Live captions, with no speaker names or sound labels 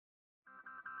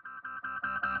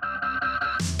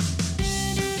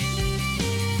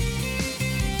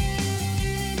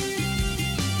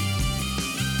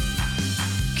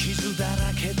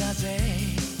だぜ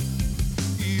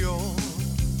Your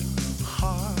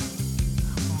heart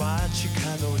街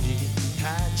角に立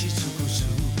ち尽くす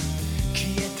消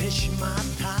えてしまっ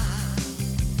た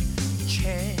チ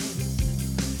ェ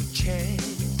ン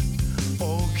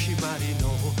お決まりの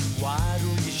悪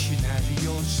いシナリオ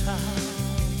さ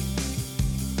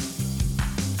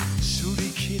擦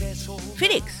り切れそうフェ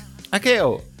リックス、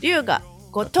Akeo, リュウが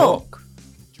ごトーク。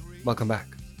 welcome back.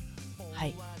 は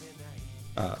い。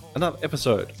Another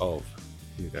episode of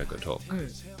You Go Go Talk.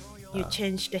 You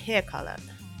changed the hair color.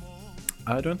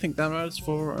 I don't think that was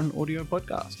for an audio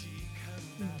podcast.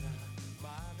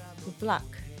 Black.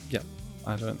 Yeah,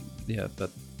 I don't. Yeah,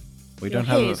 but we Your don't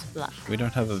hair have is black. we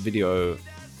don't have a video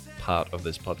part of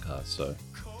this podcast, so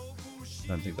I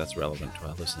don't think that's relevant to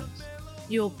our listeners.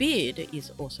 Your beard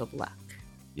is also black.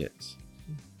 Yes.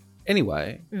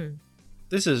 Anyway, うん。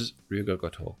 this is Ryugo Go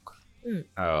Talk, うん。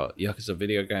 our Yakuza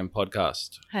video game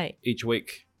podcast. はい。 Each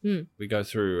week, うん。 we go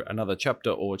through another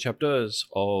chapter or chapters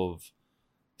of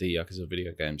the Yakuza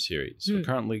video game series. We're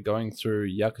currently going through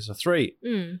Yakuza 3,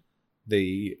 うん。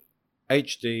 the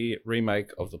HD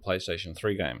remake of the PlayStation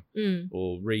 3 game, うん。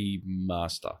 or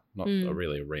remaster, not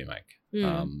really a remake.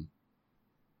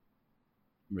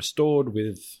 Restored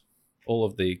with all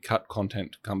of the cut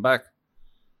content to come back,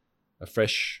 a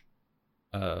fresh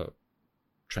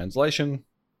translation,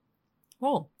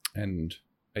 おう。 and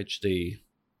HD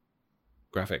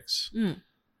graphics. うん。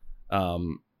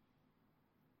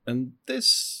 And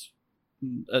this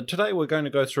today we're going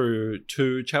to go through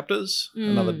 2 chapters,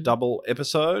 another double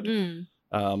episode, う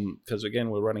ん。 because again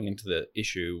we're running into the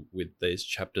issue with these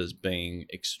chapters being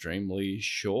extremely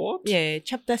short. Yeah,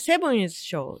 chapter 7 is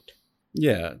short.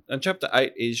 Yeah, and chapter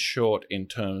 8 is short in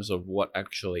terms of what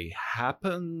actually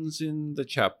happens in the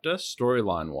chapter,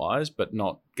 storyline wise, but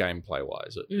not gameplay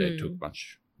wise. It took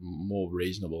much more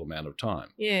reasonable amount of time.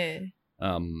 Yeah.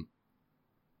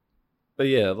 But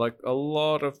yeah, like a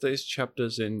lot of these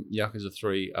chapters in Yakuza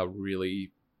 3 are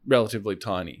really relatively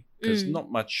tiny because not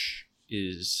much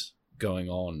is going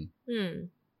on. う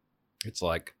ん。 It's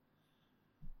like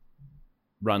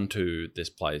run to this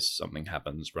place, something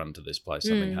happens, run to this place,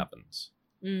 something happens.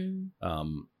 うん。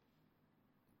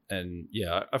 And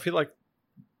yeah, I feel like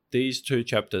these 2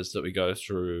 chapters that we go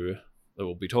through, that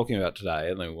we'll be talking about today,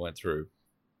 and then we went through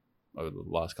over the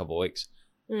last couple of weeks,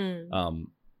 うん。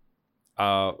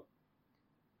 are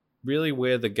really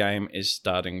where the game is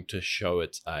starting to show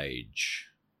its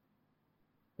age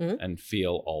and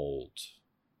feel old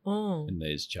おう。 in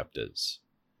these chapters.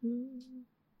 うん。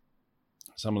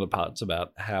 Some of the parts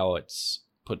about how it's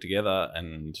put together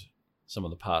and some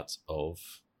of the parts of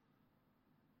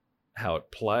how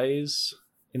it plays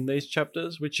in these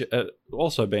chapters, which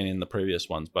also been in the previous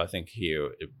ones, but I think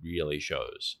here it really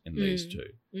shows in these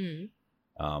 2. うん。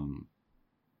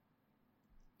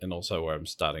 And also where I'm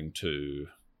starting to,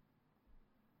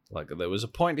 like, there was a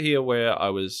point here where I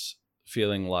was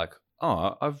feeling like,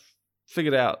 oh, I've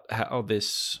figured out how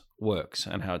this works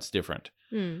and how it's different.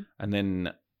 うん。 And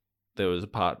then there was a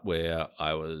part where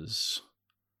I was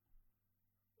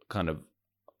kind of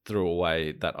threw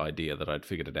away that idea that I'd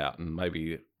figured it out, and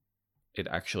maybe it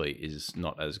actually is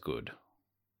not as good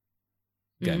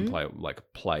gameplay, like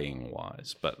playing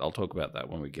wise, but I'll talk about that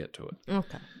when we get to it.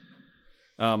 Okay.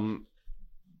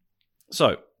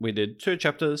 So we did 2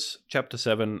 chapters, chapter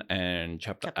 7 and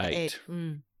chapter Chapter 8. 8. う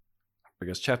ん。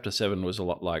 Because chapter 7 was a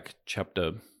lot like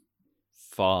chapter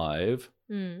 5.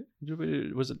 うん。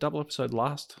 Was it double episode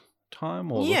last time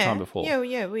or the time before?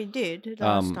 Yeah, we did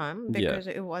last time because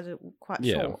it was quite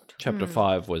short. Chapter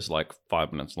 5 was like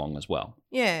 5 minutes long as well.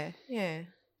 Yeah.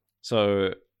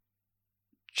 So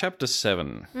chapter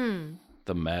 7, うん。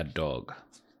 the Mad Dog.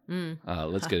 うん。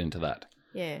 Let's get into that.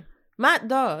 Yeah. Mad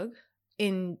Dog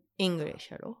in English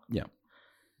やろ Yeah.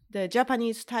 The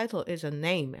Japanese title is a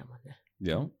name やもんね。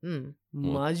 Yeah. うん。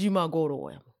真島五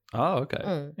郎や Oh, okay. う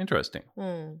ん Interesting. もん。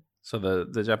うん。 So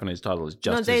the Japanese title is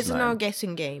just No, his there's name. no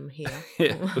guessing game here.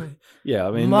 Yeah,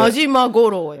 I mean, 真島五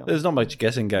郎やもん。 there's not much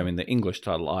guessing game in the English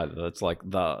title either. It's like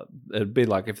it'd be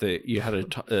like if you had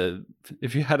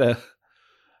a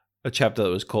chapter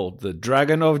that was called The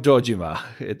Dragon of Dojima.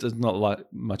 It is not like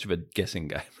much of a guessing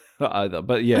game either.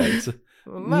 But yeah, it's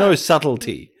no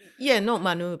subtlety. Yeah, not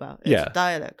maneuver. It's Yeah.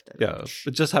 dialect. Yeah,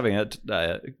 but just having a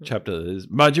chapter that is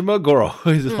Majima Goro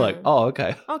is like, oh,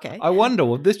 okay. Okay. I wonder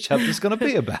what this chapter's going to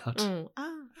be about. うん。あ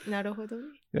あ、なるほどね。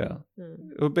 Yeah. う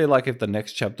ん。 It would be like if the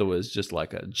next chapter was just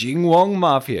like a Jingwong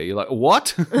Mafia. You're like,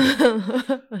 what?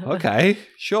 Okay,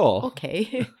 sure.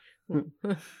 Okay.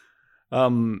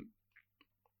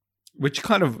 Which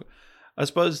kind of, I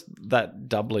suppose that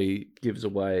doubly gives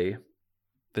away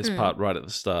this part right at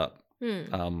the start. う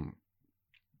ん。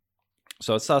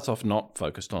So it starts off not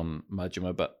focused on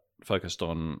Majima, but focused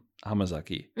on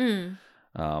Hamazaki.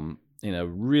 In a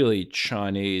really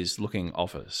Chinese-looking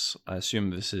office. I assume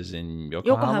this is in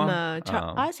Yokohama.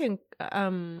 I think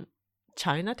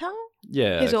Chinatown?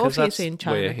 Yeah, his 'cause office that's in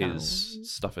where Chinatown.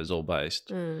 his stuff is all based.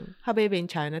 Have you been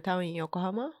Chinatown in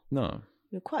Yokohama? No.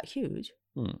 You're quite huge.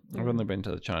 I've only been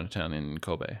to the Chinatown in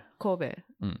Kobe. Kobe.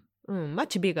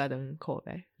 Much bigger than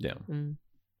Kobe. Yeah.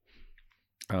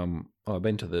 I've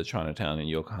been to the Chinatown in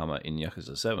Yokohama in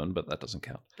Yakuza 7, but that doesn't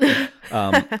count.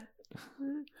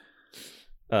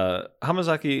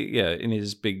 Hamazaki, in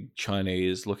his big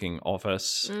Chinese-looking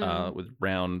office with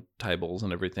round tables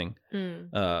and everything.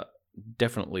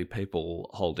 Definitely people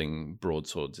holding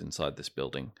broadswords inside this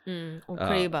building. Or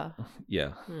Kraber.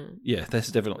 Yeah. Yeah,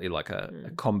 there's definitely like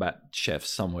a combat chef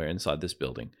somewhere inside this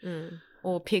building.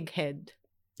 Or pig head.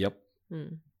 Yep.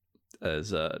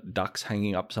 There's ducks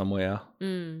hanging up somewhere.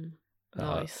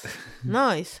 Nice.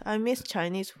 Nice. I miss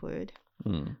Chinese food.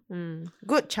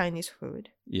 Good Chinese food.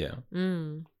 Yeah.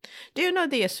 Do you know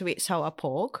the sweet sour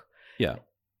pork? Yeah.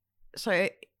 So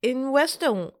in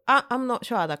Western, I'm not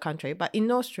sure other country, but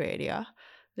in Australia,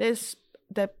 they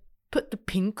put the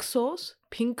pink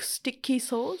sticky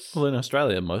sauce. Well, in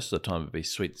Australia, most of the time it'd be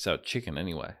sweet and sour chicken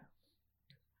anyway.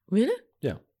 Really?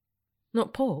 Yeah.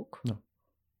 Not pork? No.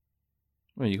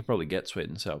 Well, you can probably get sweet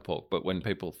and sour pork, but when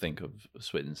people think of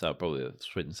sweet and sour, probably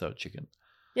sweet and sour chicken.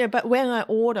 Yeah, but when I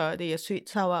order the sweet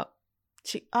sour,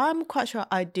 I'm quite sure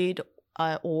I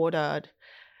ordered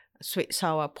sweet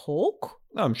sour pork.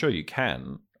 No, I'm sure you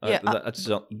can. That's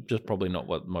just probably not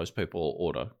what most people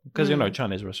order. Because,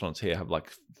 Chinese restaurants here have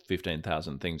like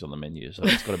 15,000 things on the menu, so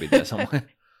it's got to be there somewhere.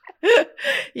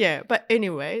 Yeah, but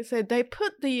anyway, so they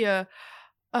put the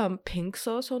pink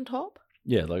sauce on top.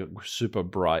 Yeah, like super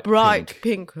bright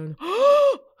pink.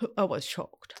 I was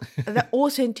shocked. The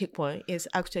authentic one is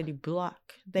actually black.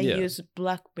 They use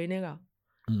black vinegar,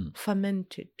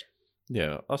 fermented.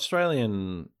 Yeah,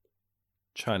 Australian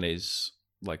Chinese,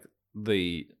 like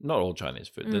not all Chinese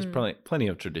food. There's plenty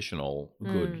of traditional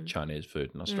good Chinese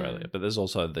food in Australia, but there's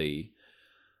also the,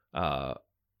 how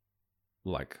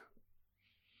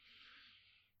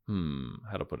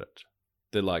to put it?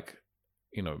 They're like,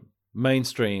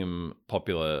 mainstream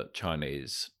popular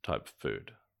Chinese type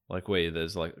food. Like where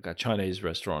there's like a Chinese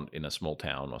restaurant in a small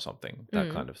town or something,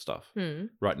 that kind of stuff,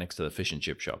 right next to the fish and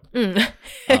chip shop.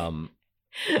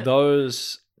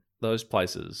 Those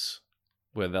places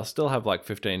where they'll still have like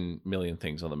 15 million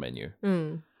things on the menu,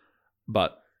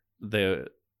 but they're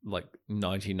like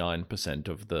 99%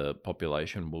 of the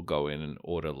population will go in and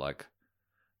order like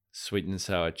sweet and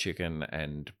sour chicken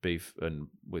and beef and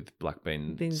with black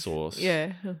bean sauce,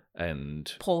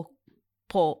 and pork.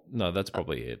 No, that's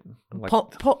probably it. Like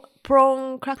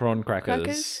prawn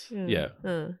crackers. Yeah.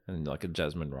 And like a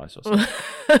jasmine rice or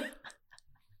something.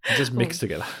 Just mixed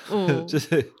together.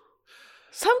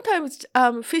 Sometimes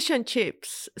fish and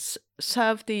chips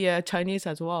serve the Chinese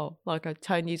as well, like a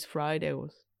Chinese Friday.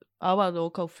 Our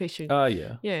local fishing.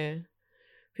 Yeah.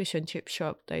 Fish and chip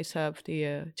shop, they serve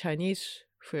the Chinese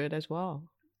food as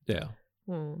well. Yeah.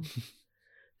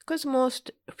 Because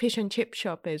most fish and chip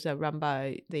shop is run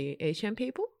by the Asian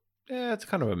people. Yeah, it's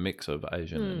kind of a mix of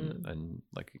Asian and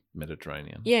like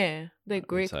Mediterranean. Yeah, the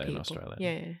Greek people. In Australia.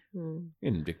 Yeah.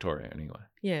 In Victoria, anyway.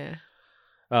 Yeah.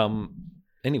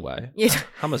 Anyway,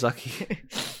 Hamazaki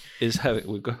is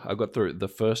having. I got through the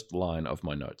first line of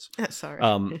my notes. Sorry.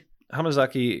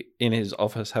 Hamazaki in his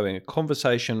office having a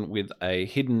conversation with a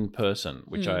hidden person,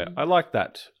 which I like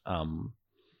that.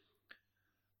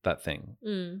 That thing.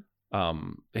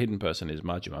 Hidden person is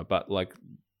Majima, but like,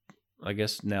 I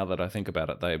guess now that I think about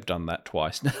it, they've done that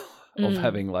twice now of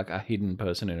having like a hidden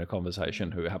person in a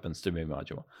conversation who happens to be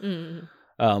Majima.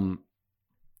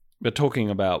 But talking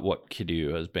about what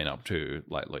Kiryu has been up to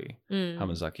lately,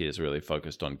 Hamazaki is really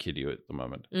focused on Kiryu at the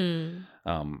moment.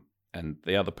 And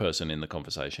the other person in the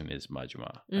conversation is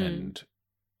Majima, and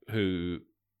who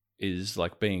is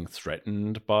like being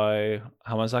threatened by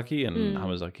Hamazaki, and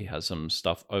Hamazaki has some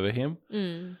stuff over him.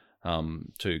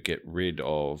 To get rid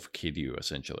of Kiryu,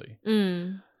 essentially.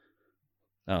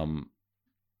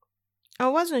 I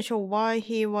wasn't sure why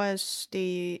he was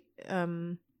the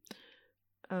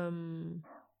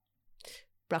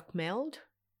blackmailed.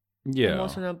 Yeah,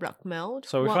 emotional blackmailed.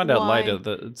 So we find out later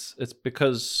that it's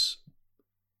because,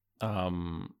 I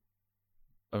mean,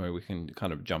 we can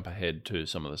kind of jump ahead to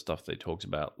some of the stuff that he talks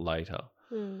about later.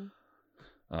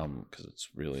 Because it's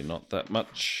really not that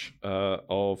much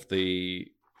of the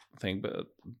thing, but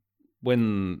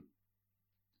when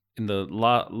in the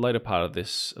later part of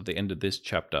this, at the end of this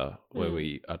chapter, where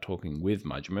we are talking with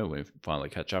Majima, we finally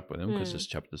catch up with him because this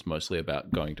chapter is mostly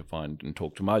about going to find and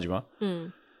talk to Majima.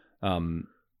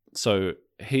 So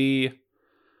he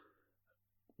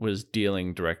was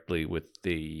dealing directly with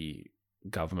the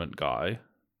government guy.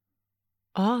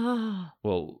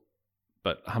 Well,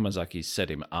 but Hamazaki set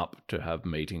him up to have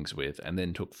meetings with and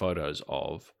then took photos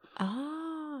of.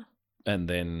 And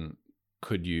then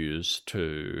could use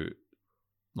to,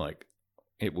 like,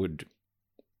 it would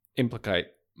implicate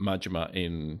Majima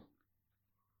in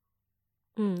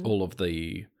all of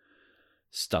the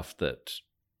stuff that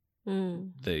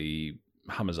the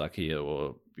Hamazaki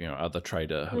or other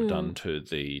trader have done to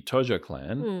the Tojo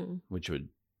clan, which would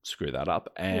screw that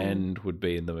up, and would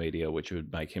be in the media, which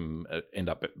would make him end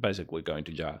up basically going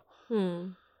to jail.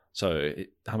 So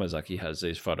Hamazaki has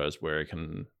these photos where he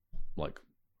can, like,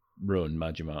 ruin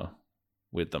Majima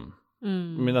with them. I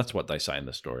mean, that's what they say in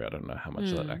the story. I don't know how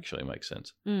much that actually makes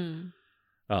sense.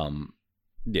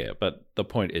 Yeah, but the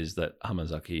point is that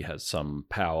Hamazaki has some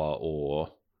power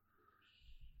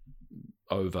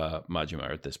over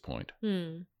Majima at this point.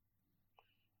 We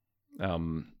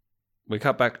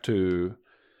cut back to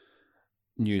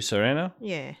New Serena.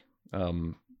 Yeah.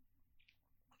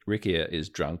 Rikia is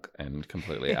drunk and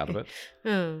completely out of it.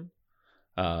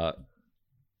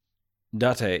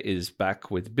 Date is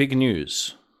back with big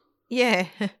news. Yeah.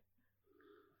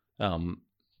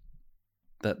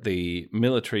 That the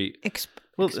military...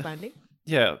 expanding?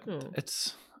 Yeah,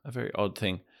 it's a very odd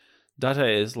thing.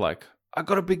 Date is like, I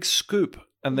got a big scoop.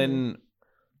 And then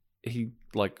he,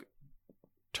 like,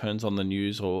 turns on the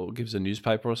news or gives a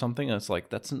newspaper or something. And it's like,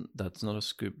 that's not a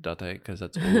scoop, Date, because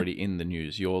that's already in the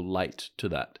news. You're late to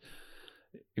that.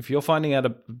 If you're finding out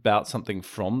about something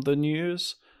from the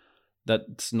news,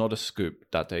 that's not a scoop,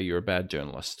 Date. You're a bad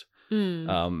journalist.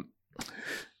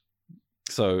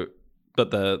 So,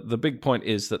 but the big point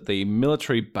is that the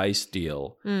military base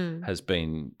deal has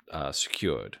been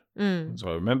secured.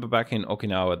 So remember back in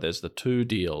Okinawa, there's the two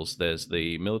deals. There's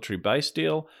the military base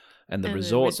deal and the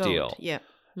resort deal. Yeah.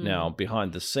 Now,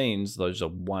 behind the scenes, those are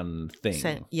one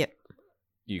thing. Yep.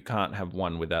 You can't have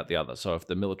one without the other. So if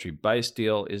the military base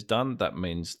deal is done, that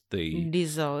means the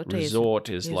resort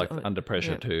is like under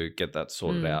pressure to get that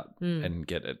sorted out and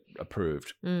get it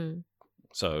approved.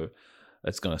 So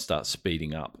it's going to start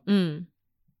speeding up.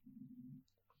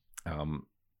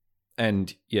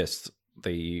 And yes,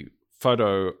 the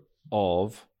photo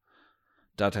of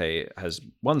Date has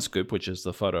one scoop, which is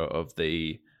the photo of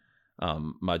the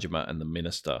Majima and the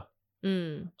minister.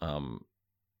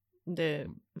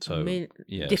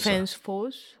 Defense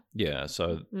force. Yeah,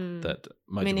 so that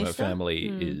Majima family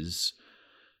is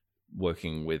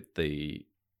working with the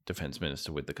defense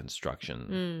minister with the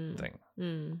construction thing.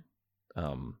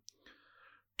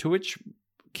 To which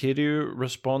Kiryu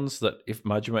responds that if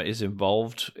Majima is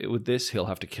involved with this, he'll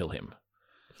have to kill him.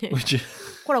 Which is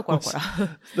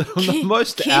the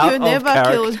most out of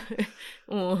character.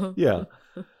 Yeah.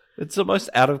 It's the most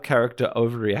out of character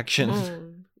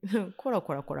overreaction.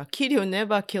 Kiryu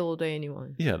never killed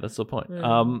anyone. Yeah, that's the point.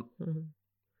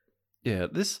 Yeah,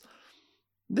 this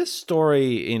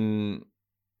story in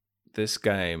this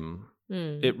game,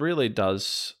 it really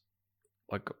does,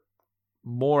 like,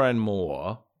 more and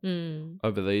more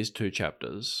over these two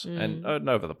chapters and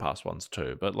over the past ones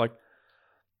too, but like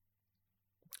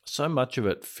so much of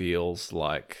it feels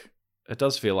like, it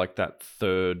does feel like that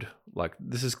third, like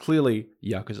this is clearly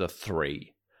Yakuza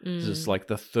 3. This is like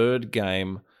the third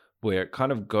game where it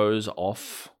kind of goes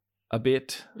off a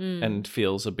bit and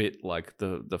feels a bit like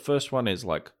the first one is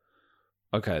like,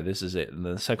 okay, this is it. And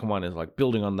the second one is like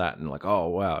building on that and like, oh,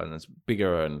 wow. And it's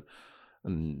bigger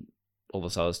and all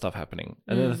this other stuff happening.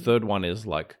 And then the third one is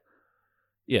like,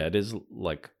 yeah, it is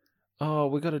like, oh,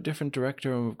 we got a different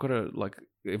director and we've got a, like,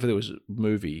 if there was a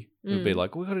movie, it would be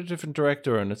like, we got a different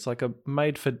director and it's like a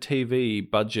made-for-TV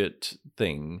budget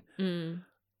thing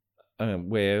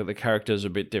where the characters are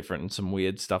a bit different and some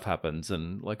weird stuff happens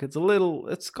and like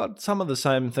it's got some of the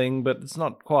same thing, but it's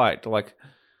not quite like,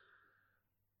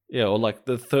 yeah, or like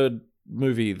the third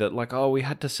movie that like, oh, we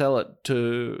had to sell it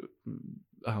to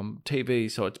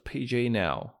TV, so it's PG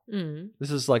now.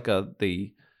 This is like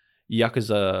the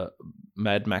Yakuza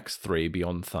Mad Max 3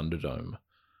 Beyond Thunderdome.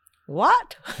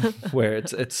 What? Where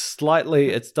it's slightly,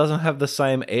 it doesn't have the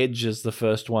same edge as the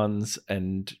first ones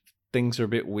and things are a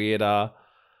bit weirder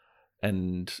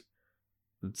and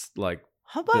it's like...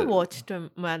 Have I watched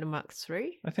Mad Max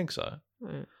 3? I think so.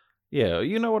 Yeah,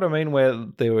 you know what I mean? Where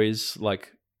there is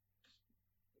like...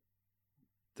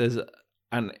 There's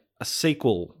a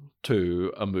sequel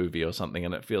to a movie or something,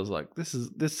 and it feels like this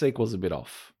sequel's a bit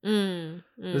off. This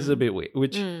is a bit weird,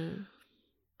 which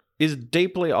is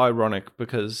deeply ironic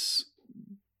because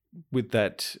with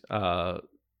that,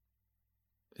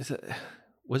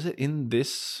 was it in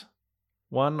this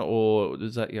one or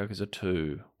is that Yakuza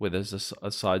 2 where there's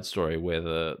a side story where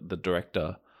the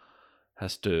director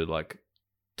has to like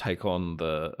take on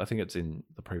I think it's in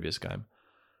the previous game,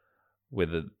 where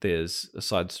there's a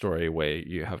side story where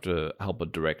you have to help a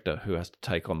director who has to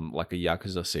take on like a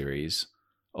Yakuza series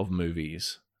of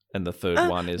movies, and the third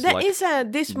one is that like is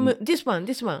this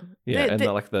one. Yeah,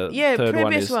 the third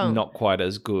one is not quite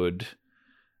as good,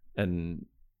 and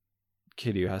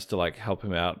Kiryu has to like help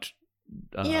him out.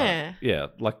 Yeah,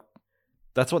 like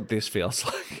that's what this feels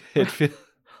like.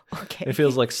 It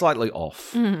feels like slightly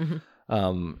off, in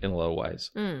a lot of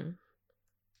ways.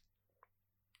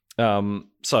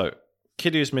 So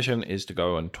Kiryu's mission is to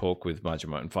go and talk with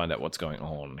Majima and find out what's going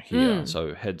on here.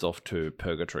 So heads off to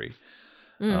Purgatory.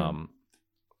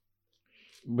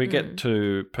 We get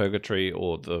to Purgatory,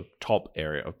 or the top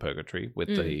area of Purgatory, with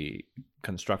the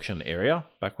construction area,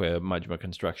 back where Majima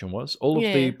Construction was. All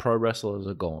of the pro wrestlers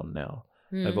are gone now.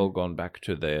 They've all gone back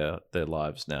to their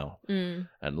lives now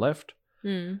and left.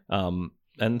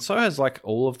 And so has like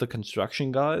all of the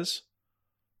construction guys.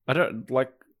 I don't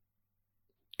like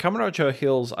Kamurocho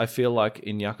Hills. I feel like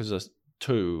in Yakuza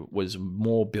 2 was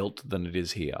more built than it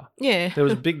is here. Yeah. There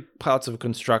was big parts of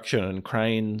construction and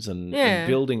cranes and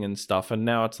building and stuff, and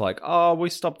now it's like, oh, we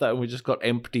stopped that and we just got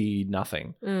empty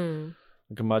nothing.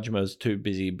 Majima's too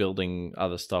busy building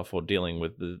other stuff or dealing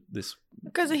with this.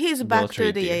 Because he's back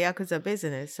to the Yakuza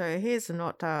business, so he's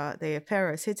not the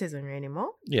Pharaoh citizen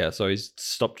anymore. Yeah, so he's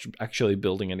stopped actually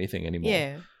building anything anymore.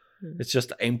 Yeah. It's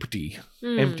just empty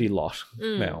lot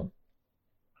now.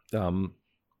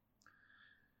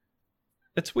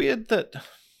 It's weird that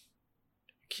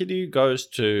Kiryu goes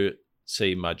to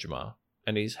see Majima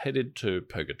and he's headed to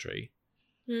Purgatory,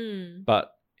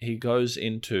 but he goes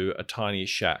into a tiny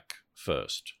shack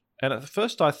first. And at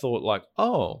first I thought like,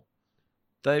 oh,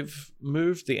 they've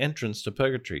moved the entrance to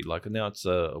Purgatory. Like now it's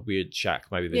a weird shack.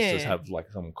 Maybe this does have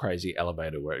like some crazy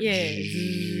elevator where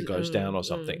it goes down or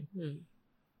something.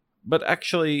 But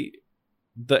actually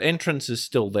the entrance is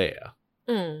still there.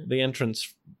 The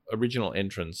original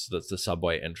entrance, that's the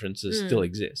subway entrance, still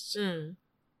exists.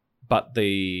 But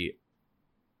I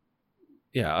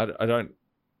don't...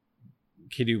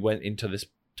 Kiryu went into this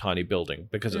tiny building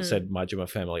because it said Majima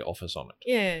Family Office on it.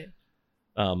 Yeah.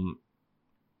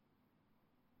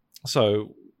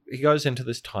 So he goes into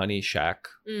this tiny shack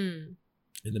in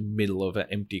the middle of an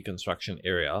empty construction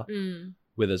area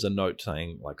where there's a note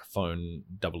saying like phone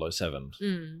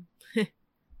 007.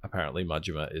 Apparently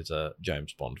Majima is a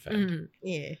James Bond fan.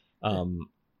 Yeah.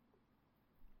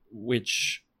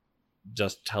 Which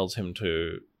just tells him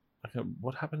to...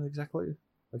 what happened exactly?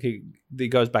 Like he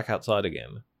goes back outside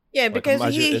again. Yeah, because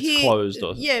like it's closed.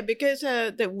 Or... Yeah, because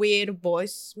the weird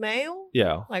voicemail.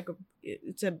 Yeah. Like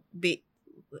it's a bit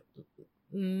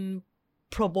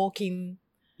provoking.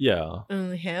 Yeah.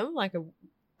 Him, like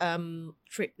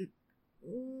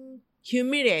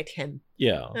humiliate him.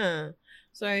 Yeah.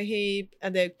 So the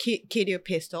Kiryu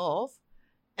pissed off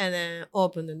and then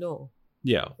opened the door.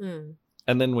 Yeah.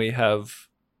 And then we have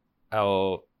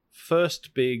our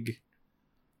first big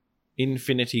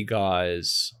Infinity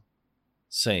Guys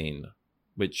scene,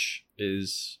 which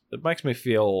it makes me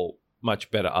feel much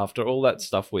better after all that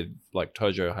stuff with like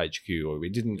Tojo HQ, where we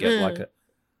didn't get like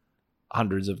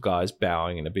hundreds of guys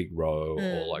bowing in a big row,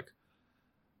 or like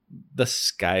the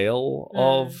scale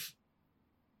of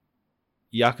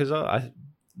Yakuza.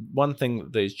 One thing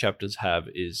that these chapters have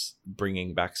is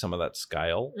bringing back some of that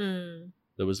scale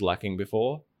that was lacking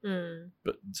before.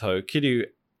 But so Kiryu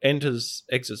exits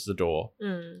the door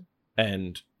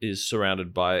and is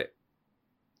surrounded by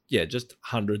just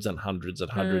hundreds and hundreds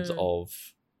and hundreds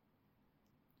of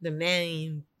the men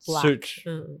in black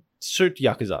suit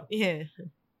Yakuza. Yeah.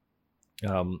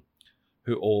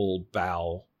 Who all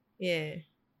bow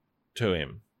to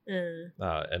him.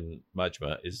 And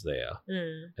Majima is there.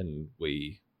 And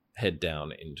we head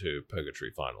down into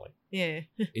Purgatory finally. Yeah.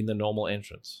 In the normal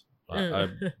entrance.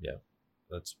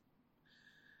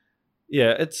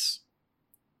 It's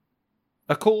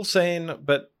a cool scene,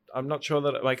 but I'm not sure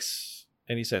that it makes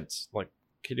any sense. Like,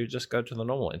 could you just go to the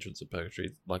normal entrance of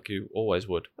Purgatory like you always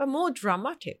would? But more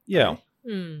dramatic. Yeah.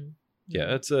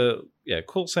 Yeah, it's a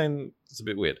cool scene. It's a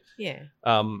bit weird. Yeah.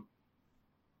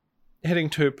 Heading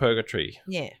to Purgatory.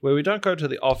 Yeah. Where we don't go to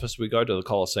the office, we go to the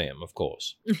Colosseum, of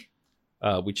course.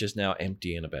 Which is now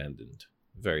empty and abandoned.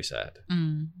 Very sad.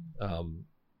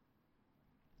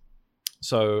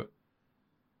 So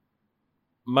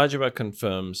Majima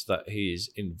confirms that he's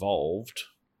involved,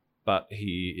 but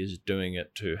he is doing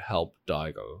it to help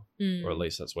Daigo, or at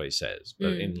least that's what he says,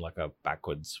 but in like a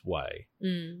backwards way.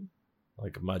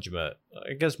 Like Majima,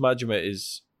 I guess Majima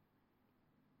is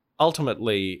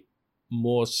ultimately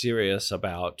more serious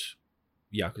about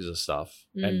Yakuza stuff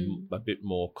and a bit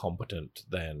more competent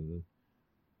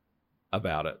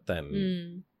about it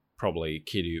than probably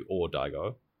Kiryu or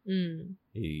Daigo.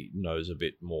 He knows a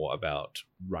bit more about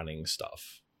running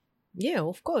stuff. Yeah,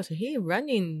 of course. He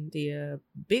running the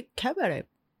big cabaret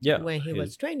when he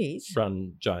was 20s.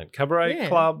 Run giant cabaret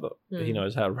club. He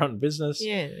knows how to run business.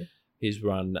 Yeah. He's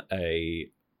run a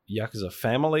Yakuza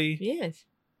family. Yes.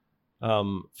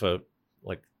 For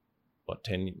like,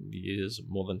 10 years,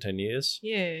 more than 10 years.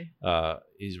 Yeah.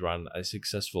 He's run a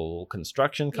successful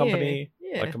construction company.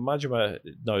 Yeah. Like Majima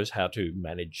knows how to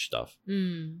manage stuff.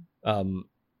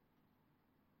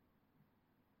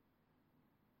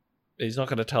 He's not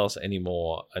going to tell us any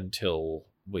more until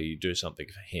we do something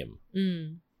for him.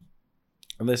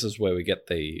 And this is where we get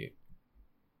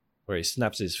where he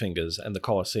snaps his fingers and the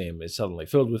Colosseum is suddenly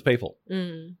filled with people.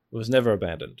 It was never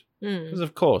abandoned. Because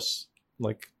of course,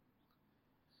 like,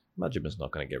 Majima's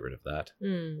not going to get rid of that.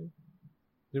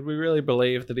 Did we really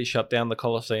believe that he shut down the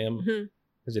Colosseum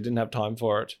because he didn't have time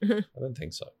for it? I don't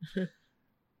think so.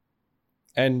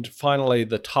 And finally,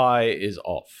 the tie is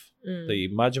off. The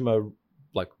Majima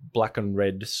like black and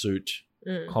red suit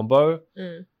combo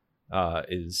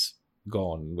is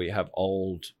gone. We have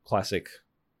old classic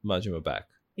Majima back.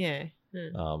 Yeah.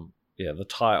 The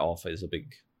tie off is a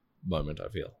big moment, I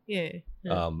feel. Yeah.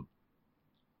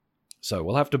 So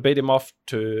we'll have to beat him off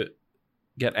to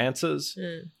get answers.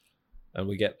 And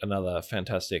we get another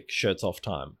fantastic shirts off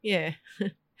time. Yeah.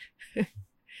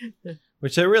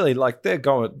 Which they're really like, they're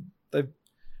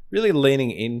really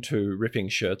leaning into ripping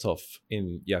shirts off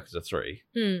in Yakuza 3.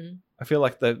 I feel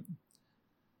like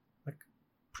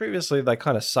previously they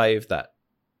kind of saved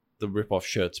the rip off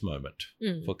shirts moment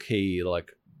for key,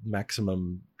 like,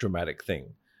 maximum dramatic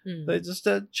thing. They just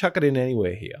chuck it in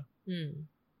anywhere here.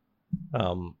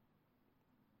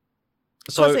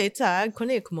 So it's an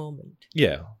iconic moment.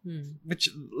 Yeah. Which,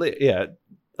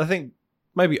 I think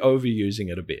maybe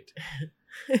overusing it a bit.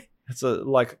 It's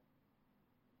like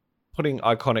putting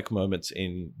iconic moments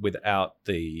in without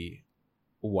the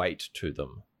weight to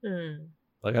them.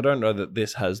 Like, I don't know that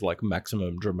this has like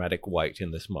maximum dramatic weight in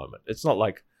this moment. It's not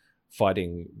like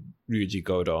fighting Ryuji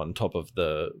Goto on top of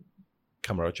the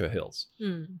Kamurocho Hills.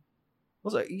 I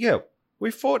was like,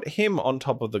 we fought him on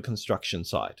top of the construction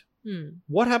site.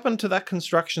 What happened to that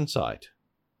construction site?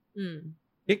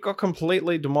 It got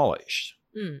completely demolished.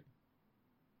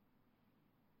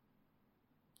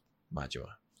 Majima.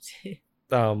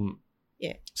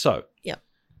 So,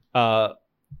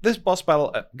 this boss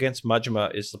battle against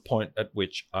Majima is the point at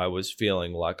which I was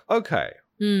feeling like, okay,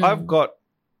 I've got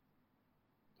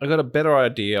a better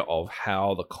idea of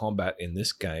how the combat in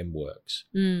this game works.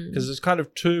 Because there's kind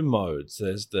of two modes.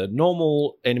 There's the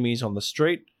normal enemies on the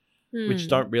street, which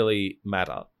don't really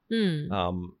matter.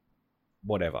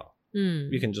 Whatever.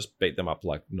 You can just beat them up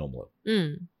like normal.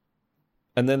 And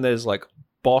then there's like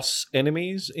boss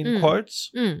enemies in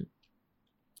quotes,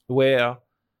 where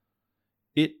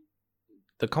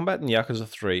the combat in Yakuza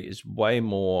 3 is way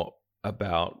more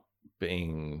about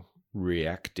being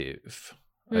reactive,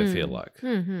 I feel like,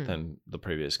 than the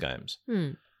previous games.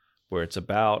 Where it's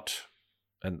about,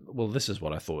 and well, this is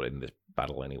what I thought in this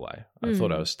battle anyway. I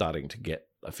thought I was starting to get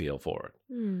a feel for it.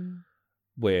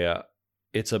 Where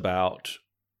it's about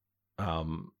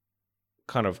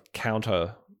kind of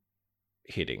counter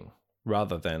hitting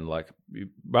rather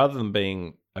than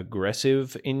being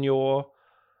aggressive in your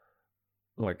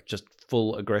like just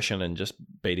full aggression and just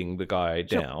beating the guy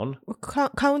down.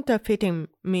 Counterfeiting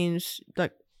means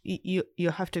like you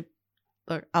have to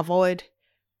like avoid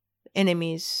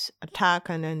enemies' attack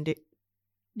and then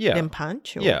then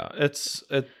punch. Or? Yeah,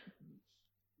 it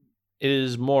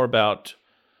is more about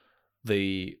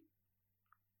the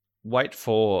wait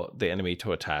for the enemy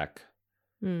to attack,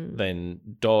 then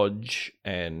dodge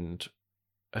and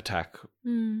attack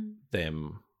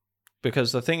them.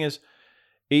 Because the thing is,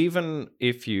 even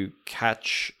if you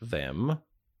catch them,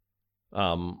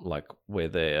 like where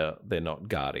they're not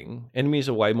guarding, enemies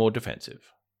are way more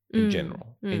defensive in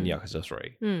general in Yakuza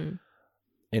 3.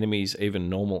 Enemies, even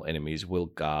normal enemies, will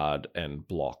guard and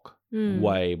block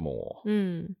way more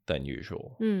than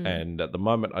usual. And at the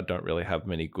moment, I don't really have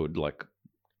many good like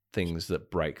things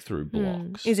that break through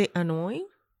blocks. Is it annoying?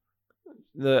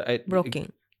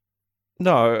 Blocking?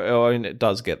 No, I mean, it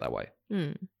does get that way.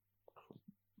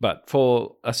 But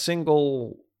for a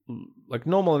single like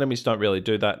normal enemies don't really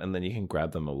do that, and then you can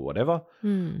grab them or whatever.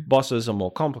 Bosses are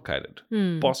more complicated.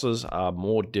 Bosses are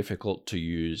more difficult to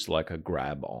use like a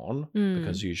grab on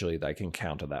because usually they can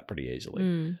counter that pretty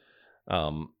easily.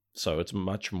 So it's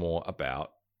much more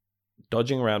about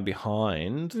dodging around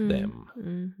behind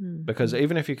them, because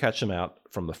even if you catch them out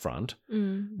from the front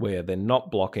where they're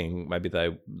not blocking, maybe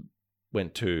they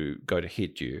went to go to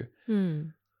hit you,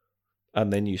 and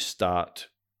then you start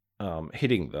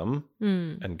hitting them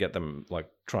and get them, like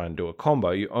try and do a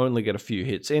combo, you only get a few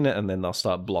hits in it and then they'll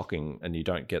start blocking and you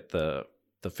don't get the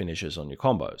finishes on your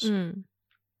combos.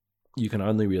 You can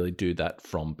only really do that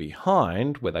from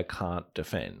behind where they can't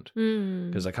defend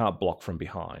because they can't block from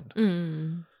behind.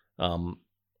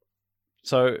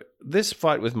 So this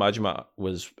fight with Majima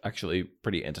was actually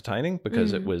pretty entertaining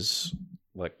because it was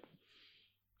like,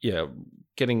 yeah,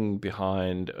 getting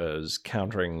behind as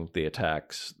countering the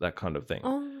attacks, that kind of thing.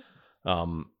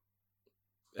 And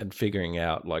figuring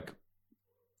out like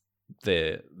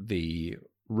the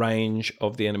range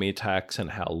of the enemy attacks and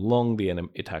how long the enemy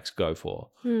attacks go for.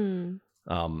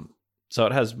 So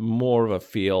it has more of a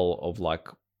feel of like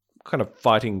kind of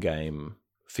fighting game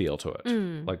feel to it.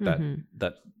 Like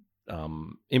that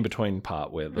in between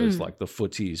part where there's like the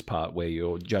footsies part where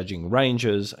you're judging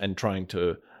ranges and trying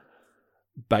to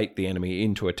bait the enemy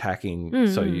into attacking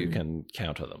so you can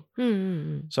counter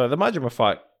them. So the Majima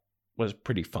fight was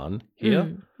pretty fun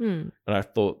here. And I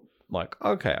thought like,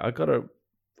 okay, I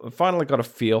finally got a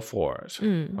feel for it.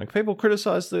 Like people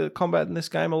criticize the combat in this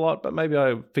game a lot, but maybe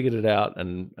I figured it out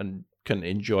and can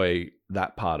enjoy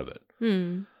that part of it.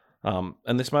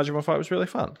 And this Majima fight was really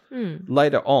fun.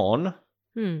 Later on,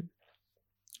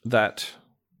 that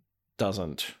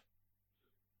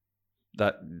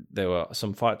there were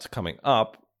some fights coming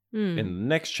up in the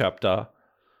next chapter,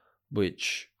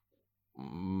 which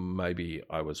maybe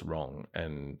I was wrong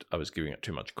and I was giving it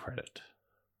too much credit.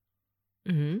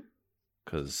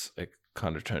 Because it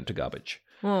kind of turned to garbage.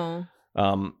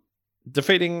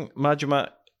 Defeating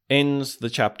Majima ends the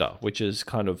chapter, which is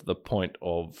kind of the point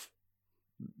of...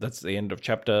 That's the end of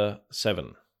chapter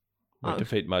 7. We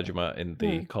defeat Majima in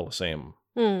the Colosseum.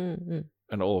 And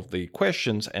all of the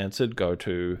questions answered go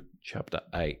to chapter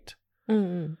 8.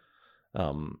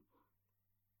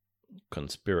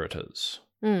 Conspirators.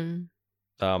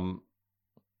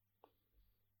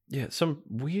 Yeah, some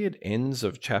weird ends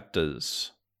of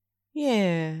chapters.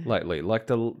 Yeah. Lately, like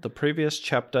the previous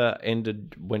chapter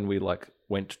ended when we like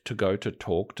went to go to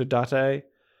talk to Date.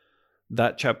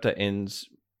 That chapter ends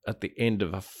at the end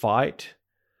of a fight.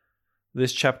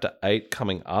 This chapter 8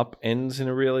 coming up ends in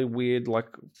a really weird, like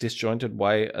disjointed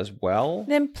way as well.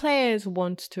 Then players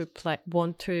want to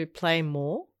play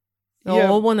more.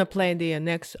 Yeah. Or want to play the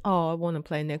next. I want to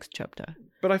play next chapter.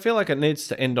 But I feel like it needs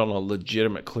to end on a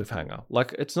legitimate cliffhanger.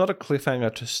 Like, it's not a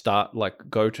cliffhanger to start, like,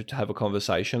 go to have a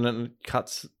conversation and it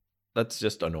cuts. That's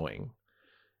just annoying.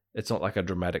 It's not like a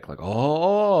dramatic, like,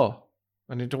 I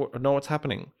need to know what's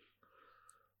happening.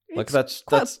 Like, that's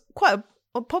quite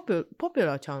a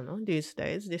popular channel these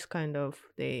days. This kind of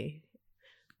the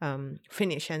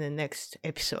finish and the next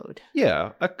episode.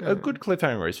 Yeah, a good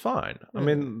cliffhanger is fine. I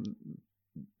mean,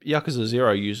 Yakuza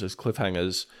 0 uses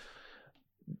cliffhangers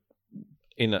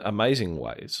in amazing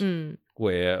ways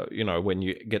where, you know, when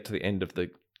you get to the end of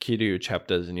the Kiryu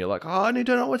chapters and you're like, I need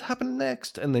to know what happened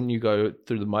next. And then you go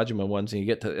through the Majima ones and you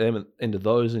get to the end of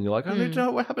those and you're like, I need to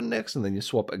know what happened next. And then you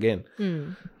swap again.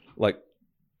 Like,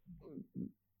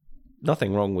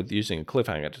 nothing wrong with using a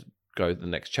cliffhanger to go to the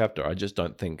next chapter. I just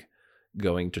don't think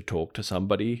going to talk to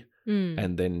somebody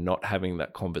and then not having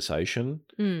that conversation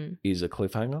is a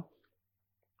cliffhanger.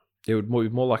 It would be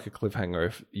more like a cliffhanger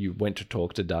if you went to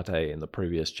talk to Date in the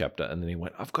previous chapter and then he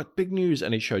went, I've got big news.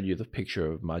 And he showed you the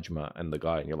picture of Majima and the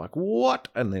guy and you're like, what?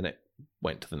 And then it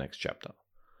went to the next chapter.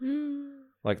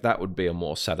 Like that would be a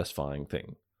more satisfying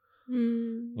thing.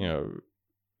 You know,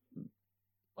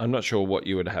 I'm not sure what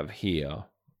you would have here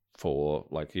for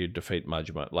like you defeat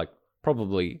Majima. Like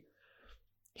probably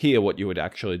here what you would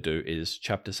actually do is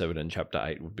chapter 7 and chapter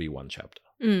 8 would be one chapter.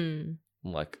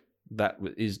 Like that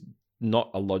is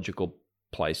not a logical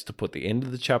place to put the end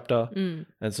of the chapter, and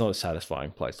it's not a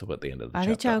satisfying place to put the end of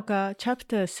the chapter.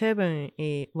 Chapter 7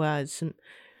 was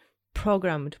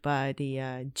programmed by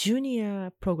the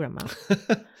junior programmer.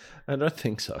 I don't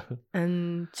think so.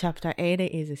 And chapter 8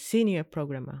 is a senior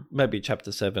programmer. Maybe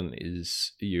chapter 7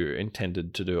 is you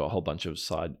intended to do a whole bunch of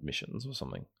side missions or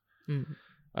something.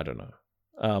 I don't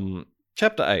know.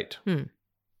 Chapter 8.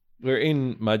 We're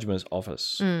in Majima's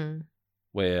office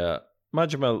where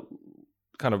Majima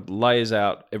kind of lays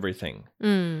out everything.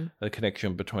 The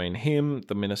connection between him,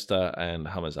 the minister, and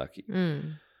Hamazaki.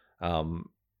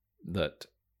 That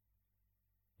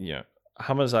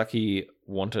Hamazaki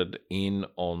wanted in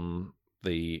on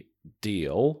the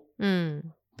deal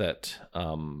that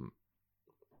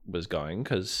was going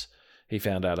because he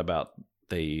found out about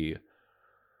the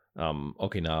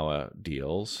Okinawa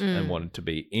deals and wanted to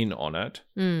be in on it.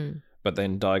 But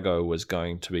then Daigo was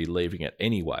going to be leaving it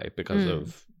anyway because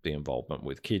of the involvement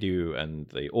with Kiryu and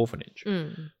the orphanage.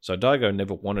 So Daigo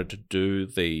never wanted to do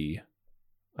the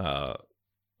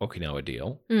Okinawa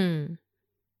deal.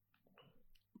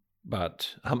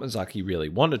 But Hamazaki really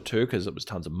wanted to because there was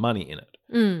tons of money in it.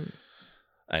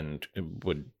 And it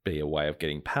would be a way of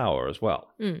getting power as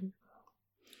well.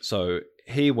 So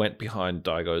he went behind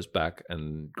Daigo's back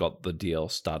and got the deal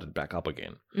started back up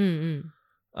again.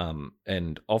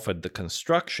 And offered the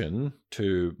construction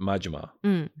to Majima.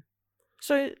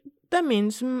 So that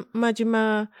means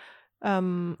Majima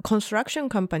construction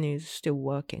company is still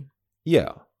working.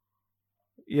 Yeah,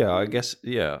 I guess,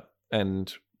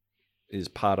 and is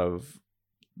part of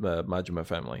the Majima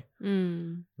family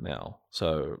now.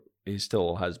 So he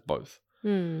still has both.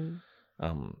 I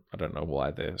don't know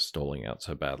why they're stalling out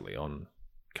so badly on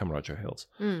Kamurocho Hills.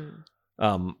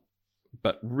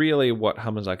 But really what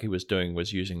Hamazaki was doing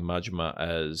was using Majima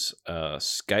as a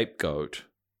scapegoat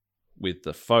with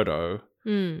the photo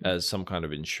as some kind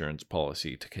of insurance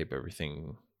policy to keep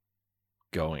everything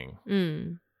going.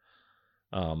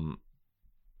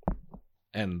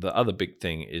 And the other big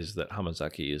thing is that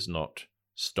Hamazaki is not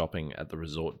stopping at the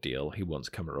resort deal. He wants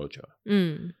Kamurocho.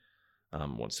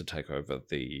 Wants to take over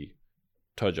the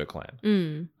Tojo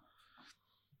clan.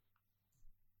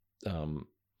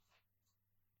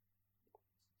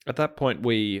 At that point,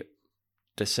 we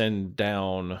descend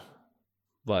down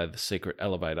via the secret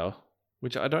elevator,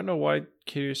 which I don't know why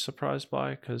Kiryu's surprised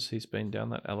by, because he's been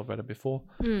down that elevator before.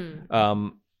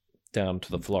 Down to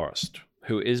the florist,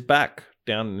 who is back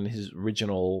down in his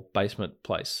original basement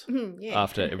place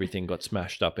after everything got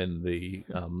smashed up in the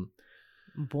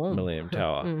Millennium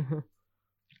Tower.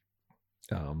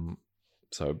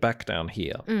 So back down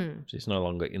here. He's no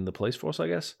longer in the police force, I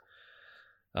guess,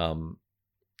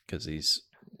 because he's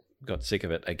got sick of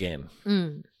it again.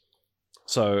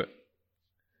 So,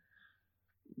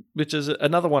 which is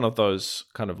another one of those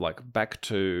kind of like back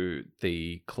to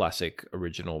the classic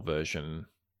original version.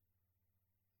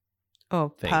 Oh,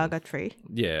 purgatory.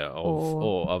 Yeah,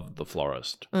 of the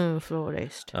florist.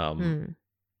 Florist.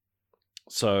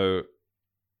 So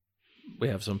we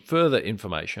have some further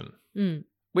information,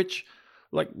 which,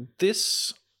 like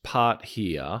this part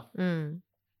here,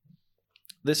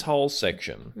 this whole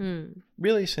section,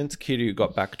 really since Kiryu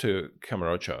got back to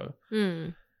Kamurocho,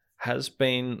 has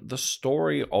been the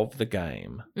story of the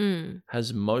game,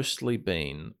 has mostly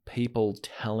been people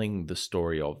telling the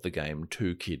story of the game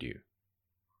to Kiryu.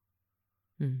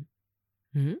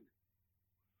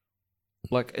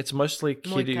 Like, it's mostly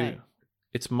Kiryu.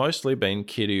 It's mostly been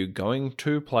Kiryu going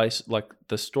to place. Like,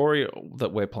 the story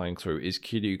that we're playing through is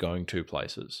Kiryu going to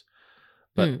places.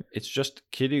 But it's just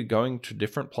Kiryu going to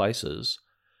different places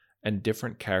and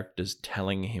different characters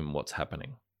telling him what's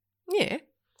happening. Yeah.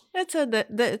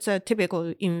 That's a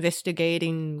typical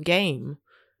investigating game.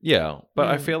 Yeah, but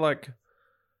I feel like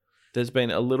there's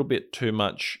been a little bit too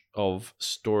much of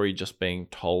story just being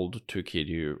told to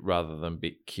Kiryu rather than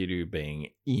Kiryu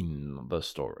being in the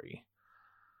story.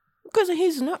 Because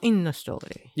he's not in the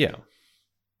story. Yeah.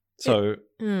 So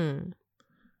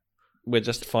we're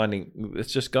just finding,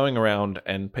 it's just going around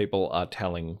and people are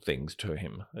telling things to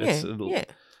him. Yeah.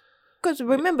 Because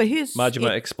remember,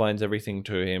 Majima explains everything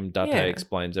to him. Date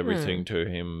explains everything to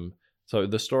him. So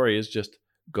the story is just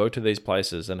go to these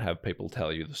places and have people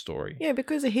tell you the story. Yeah,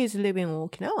 because he's living in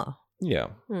Okinawa. Yeah.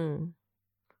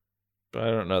 But I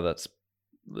don't know,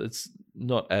 it's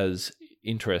not as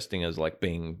interesting as like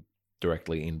being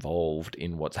directly involved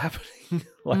in what's happening.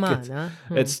 Like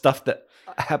it's stuff that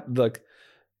like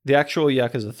the actual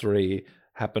Yakuza 3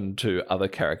 happened to other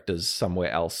characters somewhere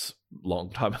else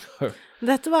long time ago.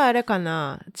 That's why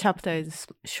chapter is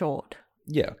short.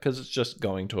 Yeah, because it's just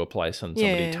going to a place and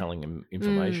somebody telling him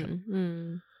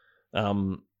information.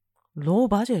 Low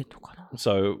budget.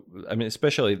 So, I mean,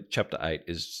 especially chapter 8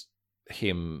 is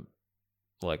him,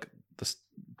 like, the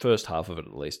first half of it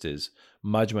at least is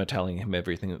Majima telling him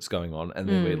everything that's going on, and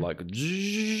then we're like,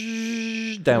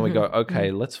 down we go,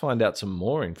 okay, let's find out some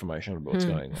more information about what's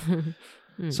going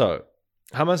on. So,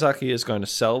 Hamazaki is going to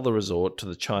sell the resort to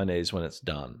the Chinese when it's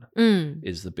done,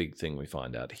 is the big thing we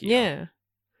find out here. Yeah.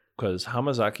 Because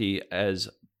Hamazaki, as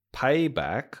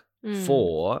payback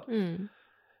for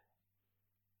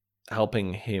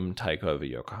helping him take over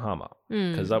Yokohama,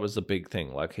 because that was the big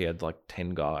thing. Like, he had like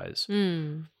 10 guys.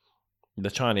 the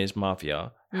Chinese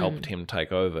mafia helped him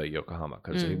take over Yokohama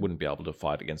because he wouldn't be able to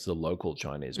fight against the local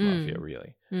Chinese mafia,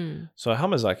 really. So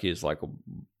Hamazaki is like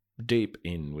deep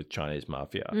in with Chinese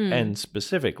mafia and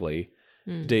specifically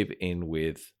deep in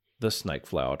with the Snake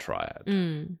Flower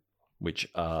Triad, which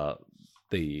are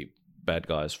the bad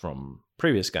guys from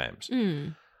previous games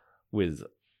with,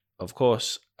 of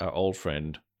course, our old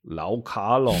friend Lau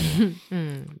Ka Long.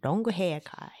 Long hair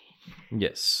guy.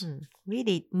 Yes.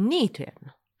 Really neat.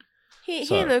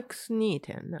 He looks neat.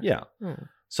 Yeah.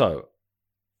 So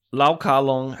Lau Ka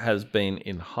Long has been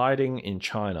in hiding in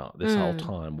China this whole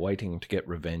time, waiting to get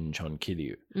revenge on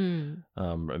Kiryu.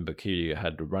 Remember, Kiryu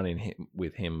had to run in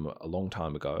with him a long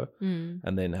time ago,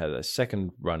 and then had a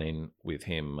second run-in with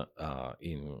him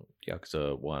in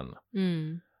Yakuza 1.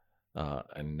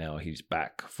 And now he's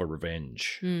back for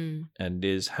revenge. And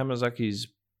is Hamazaki's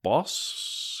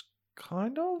boss,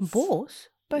 kind of? Boss?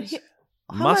 But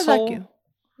Muscle?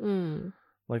 Hamazaki.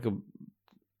 Like a...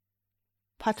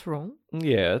 patron?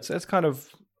 Yeah, it's kind of...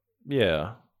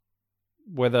 Yeah.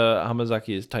 Whether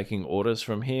Hamazaki is taking orders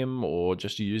from him or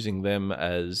just using them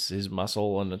as his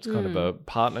muscle and it's kind of a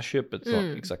partnership, it's not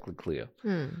exactly clear.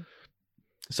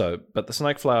 So, but the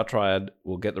Snake Flower Triad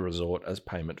will get the resort as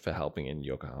payment for helping in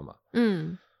Yokohama.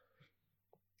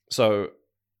 So,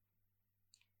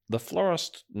 the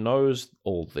florist knows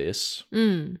all this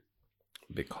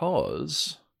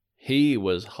because he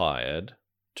was hired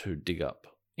to dig up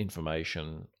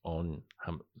information on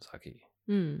Hamazaki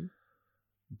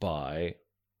by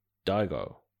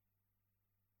Daigo.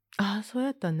 あ、そう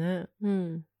やったね。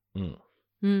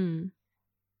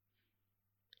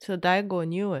So Daigo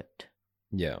knew it.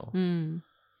 Yeah.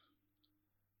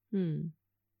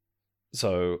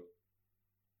 So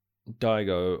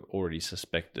Daigo already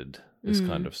suspected this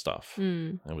kind of stuff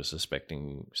and was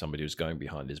suspecting somebody was going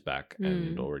behind his back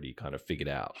and already kind of figured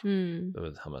out it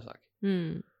was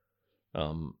Hamazaki.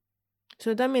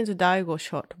 So that means Daigo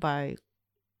shot by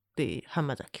the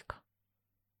Hamazaki.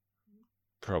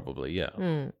 Probably, yeah.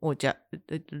 Or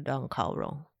Lau Ka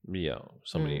Long. Yeah,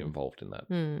 somebody involved in that.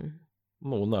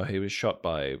 Well, no, he was shot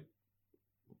by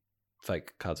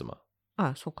fake Kazuma.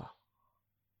 Ah, so ka.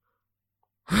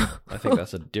 I think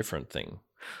that's a different thing.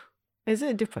 Is it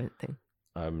a different thing?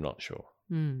 I'm not sure.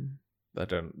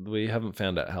 We haven't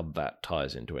found out how that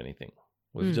ties into anything.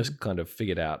 We've just kind of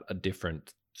figured out a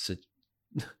different...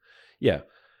 Yeah.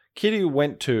 Kiryu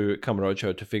went to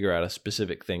Kamurocho to figure out a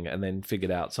specific thing and then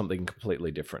figured out something completely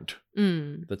different.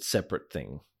 That's separate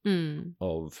thing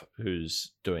of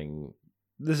who's doing...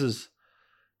 This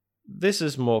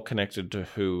is more connected to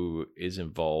who is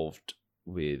involved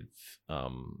with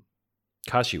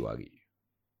Kashiwagi.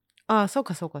 Ah, so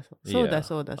ka.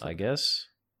 I guess.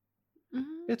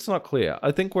 It's not clear.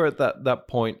 I think we're at that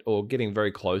point, or getting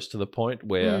very close to the point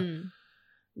where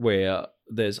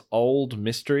there's old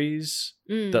mysteries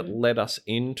that led us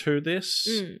into this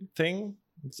thing.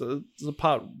 It's the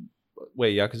part where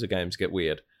Yakuza games get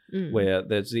weird, where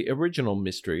there's the original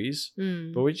mysteries,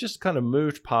 but we just kind of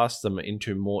moved past them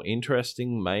into more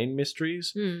interesting main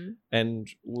mysteries, and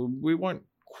we won't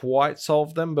quite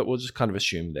solve them, but we'll just kind of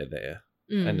assume they're there.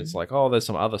 And it's like, oh, there's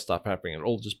some other stuff happening, and it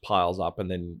all just piles up, and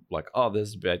then like, oh,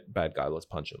 there's a bad guy, let's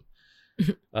punch him.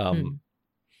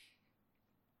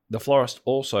 The florist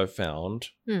also found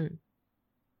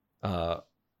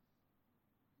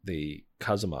the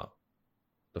Kazuma,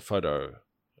 the photo,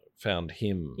 found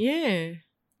him. Yeah.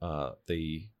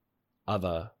 The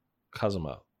other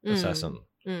Kazuma assassin.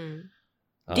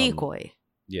 Decoy.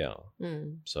 Yeah.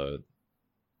 So.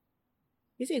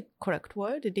 Is it correct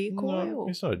word, decoy? No,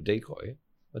 it's not a decoy.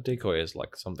 A decoy is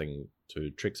like something to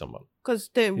trick someone.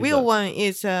 Because the real one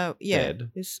is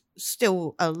dead. Is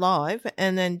still alive,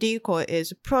 and then decoy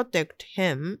is protect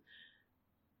him.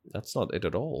 That's not it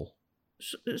at all.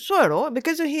 So,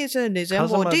 because he's a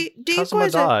resemble.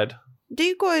 Kazuma died.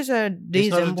 Decoy is a resemble.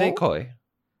 He's not a decoy.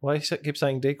 Why you keep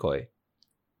saying decoy?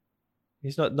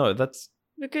 He's not. No, that's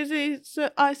because it's.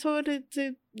 I thought it's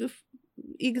the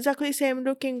exactly same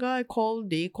looking guy called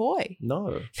Decoy.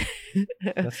 No,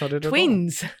 that's not it.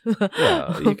 Twins.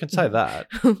 Yeah, you can say that.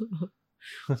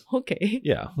 Okay.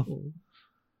 Yeah.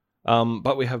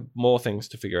 But we have more things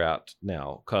to figure out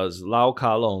now because Lau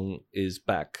Ka Long is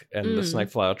back and the Snake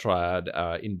Flower Triad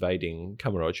are invading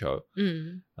Kamurocho.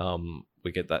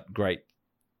 We get that great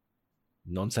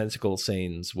nonsensical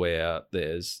scenes where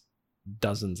there's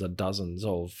dozens and dozens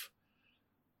of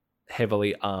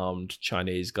heavily armed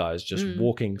Chinese guys just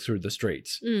walking through the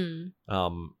streets.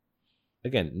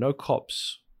 Again, no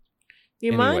cops.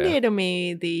 Reminded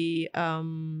me the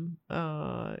Ryuji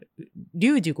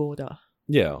Goda.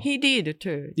 Yeah. He did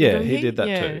too. Yeah, he did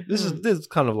that too. This is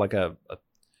kind of like a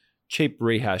cheap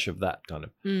rehash of that kind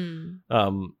of.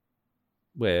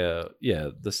 Where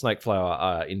the snake flower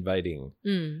are invading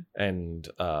and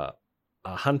are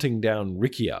hunting down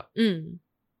Rikia.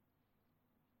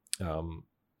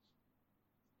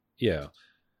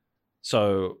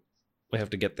 So we have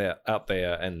to get out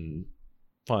there and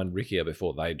find Rikia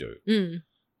before they do.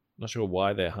 Not sure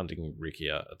why they're hunting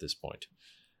Rikia at this point.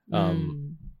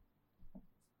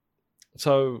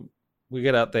 So we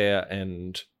get out there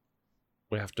and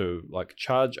we have to like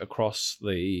charge across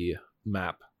the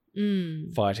map,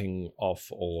 fighting off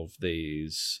all of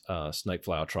these snake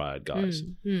flower triad guys.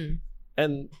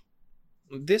 And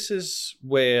this is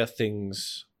where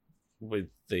things with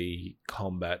the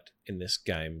combat in this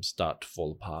game start to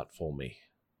fall apart for me.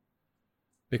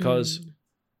 Because,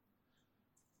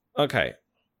 okay,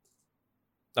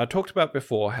 I talked about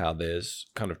before how there's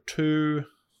kind of two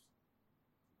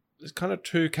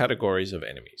categories of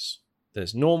enemies.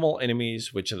 There's normal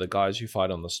enemies, which are the guys you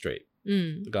fight on the street.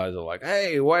 The guys are like,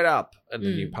 hey, wait up. And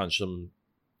then you punch them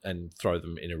and throw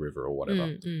them in a river or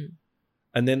whatever.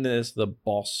 And then there's the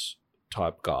boss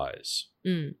type guys,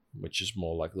 which is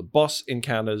more like the boss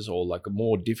encounters or like a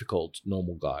more difficult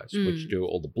normal guys, which do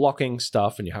all the blocking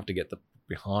stuff and you have to get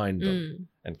behind them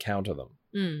and counter them,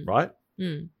 right?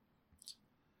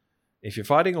 If you're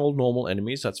fighting all normal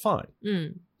enemies, that's fine.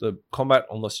 The combat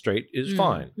on the street is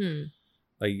fine.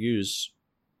 They use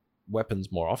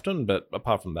weapons more often, but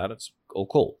apart from that, it's all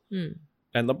cool.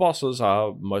 And the bosses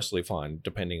are mostly fine,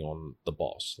 depending on the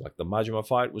boss. Like the Majima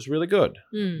fight was really good.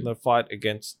 The fight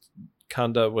against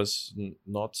Kanda was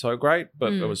not so great,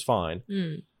 but it was fine.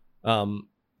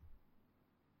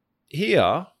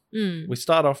 Here, we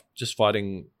start off just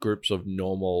fighting groups of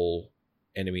normal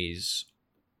enemies,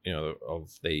 you know,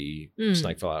 of the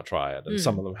snake flower triad. And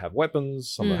some of them have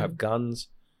weapons, some of them have guns.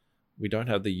 We don't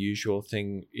have the usual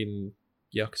thing in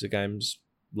Yakuza games,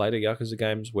 later Yakuza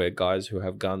games, where guys who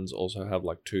have guns also have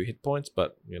like 2 hit points,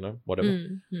 but, you know,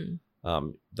 whatever.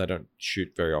 They don't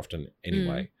shoot very often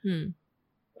anyway.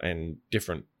 And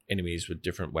different enemies with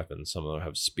different weapons. Some of them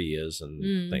have spears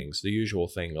and things. The usual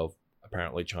thing of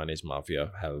apparently Chinese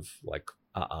mafia have like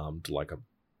are armed like a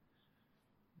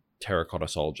terracotta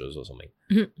soldiers or something.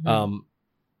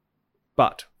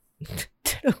 But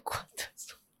terracotta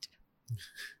soldier.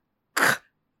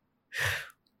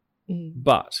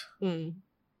 But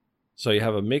so you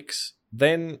have a mix.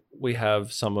 Then we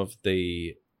have some of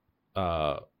the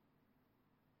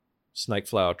snake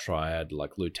flower triad,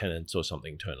 like lieutenants or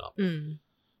something, turn up.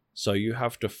 So you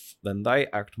have to then they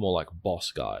act more like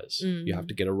boss guys. You have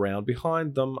to get around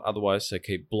behind them, otherwise they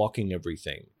keep blocking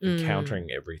everything and countering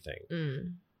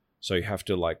everything. So you have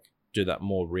to like do that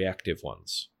more reactive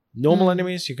ones. Normal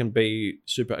enemies, you can be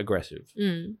super aggressive.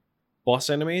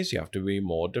 Boss enemies, you have to be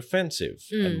more defensive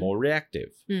and more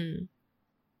reactive.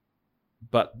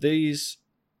 But these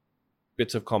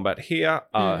bits of combat here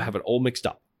have it all mixed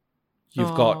up.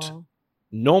 You've got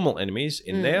normal enemies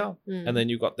in there, and then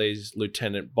you've got these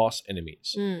lieutenant boss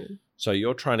enemies. So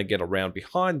you're trying to get around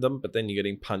behind them, but then you're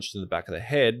getting punched in the back of the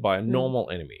head by a normal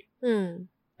enemy.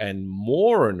 And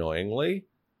more annoyingly,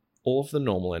 all of the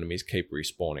normal enemies keep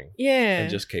respawning. And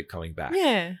just keep coming back.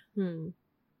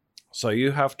 So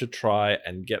you have to try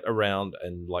and get around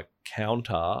and like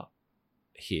counter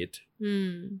hit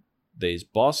these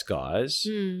boss guys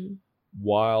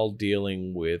while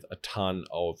dealing with a ton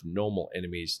of normal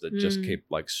enemies that just keep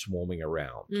like swarming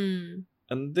around.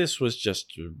 And this was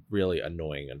just really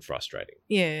annoying and frustrating.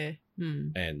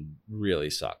 And really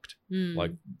sucked.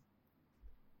 Like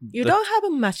you don't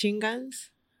have machine guns?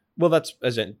 Well, that's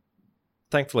as in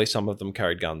thankfully some of them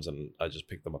carried guns and I just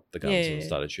picked them up the guns and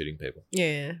started shooting people.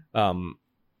 You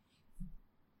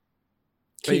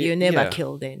never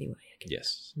killed anyway.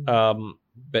 Yes.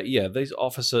 But yeah, these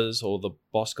officers or the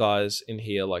boss guys in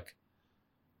here, like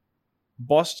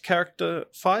boss character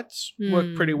fights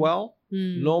work pretty well.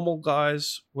 Normal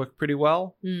guys work pretty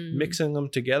well. Mixing them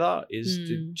together is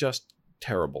just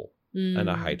terrible. And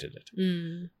I hated it.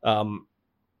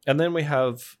 And then we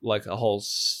have like a whole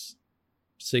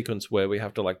sequence where we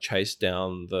have to like chase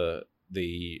down the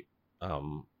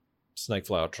snake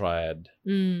flower triad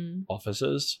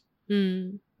officers.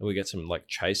 And we get some like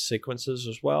chase sequences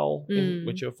as well,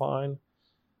 which are fine.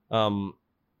 And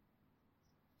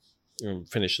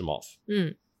finish them off.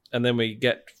 And then we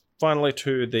get finally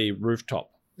to the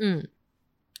rooftop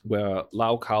where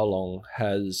Lau Kaolong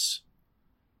has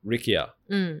Rikia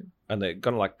and they're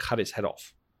going to like cut his head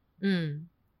off.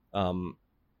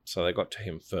 So they got to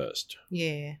him first.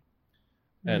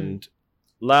 And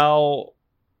Lau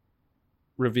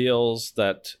reveals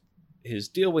that his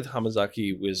deal with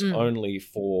Hamazaki was only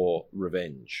for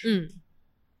revenge.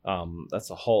 That's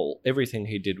the whole. Everything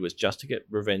he did was just to get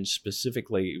revenge,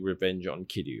 specifically revenge on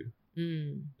Kiryu.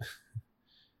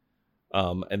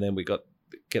 And then we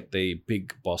get the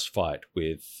big boss fight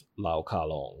with Lau Ka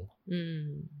Long,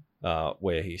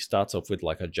 where he starts off with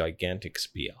like a gigantic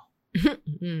spear,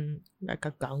 like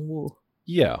a gangwu.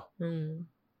 Yeah.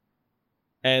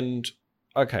 And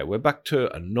okay, we're back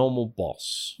to a normal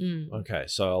boss. Okay,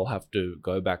 so I'll have to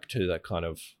go back to that kind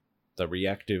of the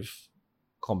reactive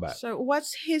combat. So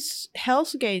what's his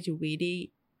health gauge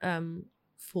really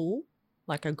full?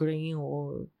 Like a green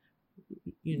or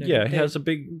Yeah, he has a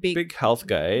big health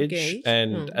gauge.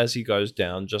 And as he goes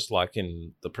down, just like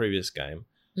in the previous game,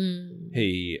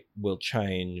 he will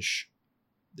change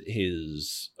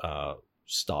his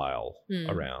style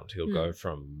around. He'll go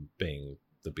from being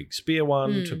the big spear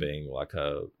one to being like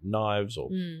a knives or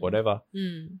whatever.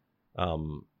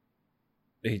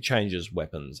 He changes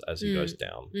weapons as he goes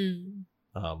down.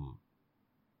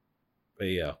 But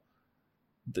yeah,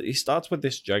 he starts with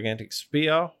this gigantic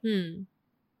spear,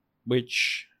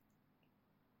 which,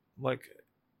 like,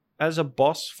 as a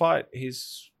boss fight,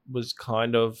 was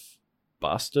kind of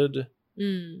busted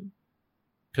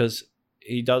because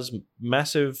he does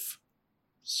massive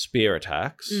spear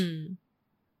attacks,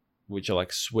 which are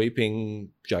like sweeping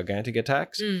gigantic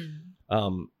attacks.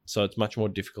 So it's much more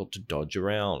difficult to dodge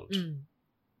around.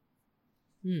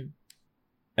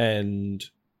 And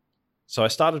so I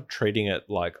started treating it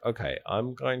like, okay,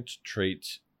 I'm going to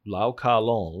treat Lau Ka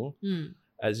Long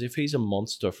as if he's a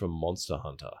monster from Monster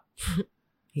Hunter.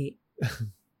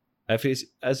 I'm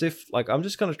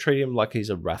just going to treat him like he's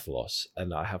a Rathalos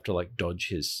and I have to like dodge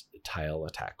his tail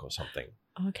attack or something.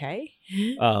 Okay.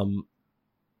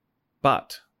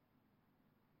 But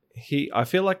I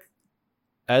feel like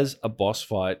as a boss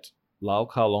fight, Lau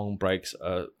Ka Long breaks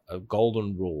a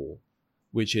golden rule,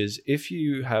 which is if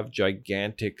you have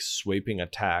gigantic sweeping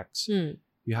attacks,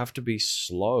 you have to be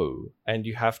slow and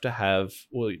you have to have,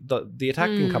 well, the attack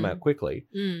can come out quickly,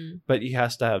 but he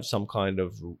has to have some kind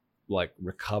of like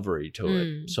recovery to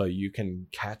it so you can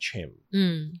catch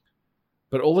him.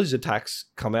 But all his attacks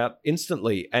come out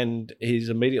instantly and he's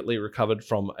immediately recovered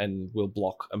from and will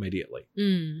block immediately.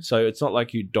 So it's not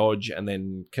like you dodge and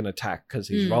then can attack because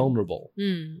he's vulnerable.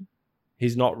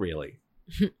 He's not really.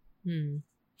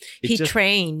 He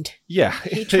trained. Yeah.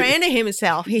 He trained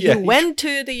himself. He went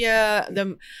to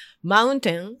the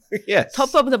mountain,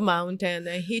 top of the mountain,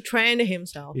 and he trained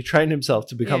himself. He trained himself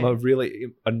to become a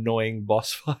really annoying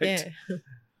boss fight. Yeah.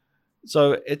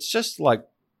 So it's just like,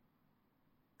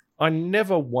 I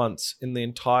never once in the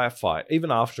entire fight,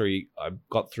 even after I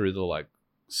got through the like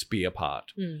spear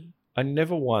part, I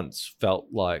never once felt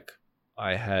like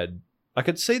I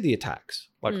could see the attacks.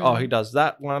 Like, oh, he does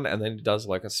that one, and then he does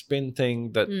like a spin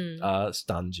thing that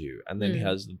stuns you. And then he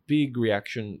has the big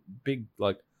reaction,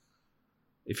 like,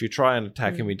 if you try and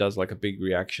attack him, he does like a big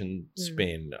reaction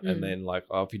spin. And then like,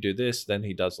 oh, if you do this, then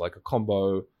he does like a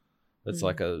combo that's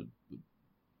like a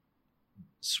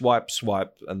swipe,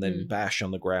 and then bash on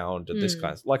the ground and this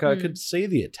kind of, like, I could see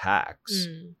the attacks.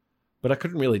 But I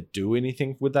couldn't really do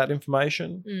anything with that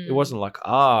information. It wasn't like,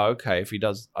 okay, if he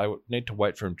does, I need to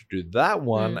wait for him to do that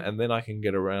one, and then I can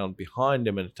get around behind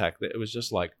him and attack. It was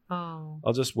just like,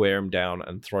 I'll just wear him down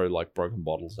and throw like broken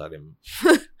bottles at him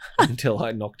until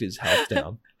I knocked his health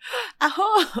down.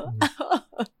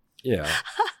 Yeah.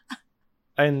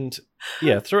 And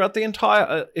yeah, throughout the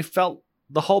entire,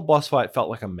 the whole boss fight felt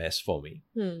like a mess for me,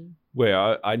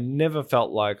 where I never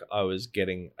felt like I was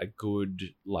getting a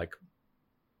good, like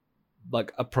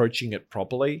approaching it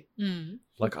properly.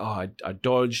 Like, I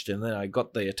dodged and then I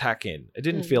got the attack in. It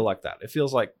didn't feel like that. It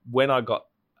feels like when I got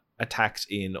attacks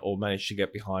in or managed to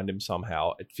get behind him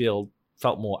somehow, it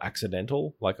felt more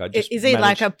accidental. Like I just is it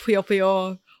like a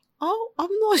pure? Oh, I'm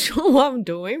not sure what I'm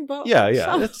doing, but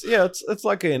it's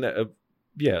like in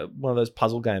one of those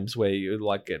puzzle games where you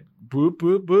like get boop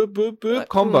boop boop boop boop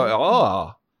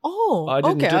combo. I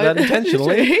didn't do that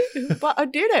intentionally. But I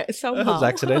did it somehow. That was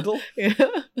accidental.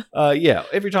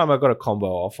 Every time I got a combo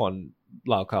off on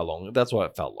Lau Ka Long, that's what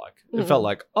it felt like. It felt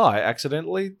like, I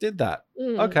accidentally did that.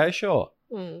 Okay, sure.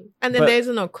 And then there's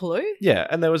no clue? Yeah,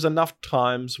 and there was enough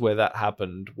times where that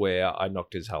happened where I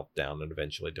knocked his health down and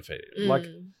eventually defeated him. Like,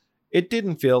 it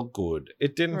didn't feel good.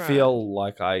 It didn't feel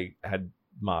like I had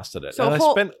mastered it. So and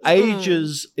I spent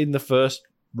ages in the first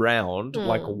round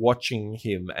like watching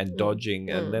him and dodging,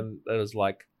 and then it was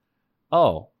like,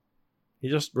 he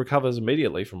just recovers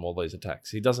immediately from all these attacks.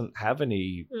 He doesn't have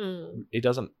any he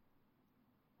doesn't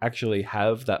actually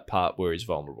have that part where he's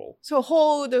vulnerable. So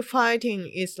whole the fighting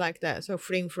is like that. So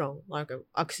fling from like an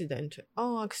accident.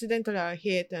 Oh, accidentally I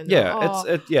hit and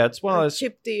it's one of those.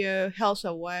 Chip the health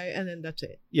away and then that's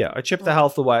it. Yeah, I chipped the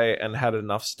health away and had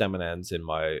enough Staminans in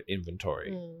my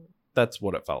inventory. That's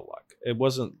what it felt like. It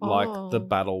wasn't like the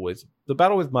battle with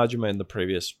Majima in the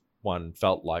previous one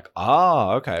felt like,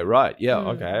 okay, right, yeah,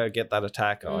 okay, I get that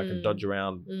attack, I can dodge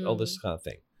around, all this kind of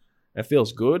thing. It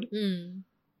feels good.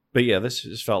 But yeah, this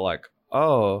just felt like,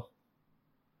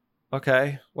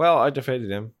 okay, well, I defeated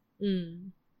him.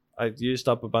 I used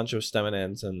up a bunch of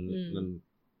Staminans and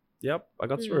yep, I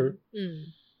got through.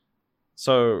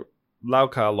 So Lau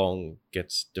Ka Long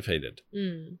gets defeated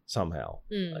somehow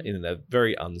in a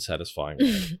very unsatisfying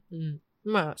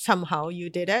way. Somehow you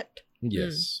did it.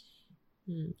 Yes.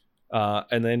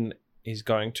 And then he's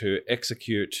going to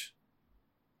execute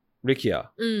Rikia.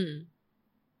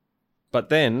 But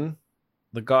then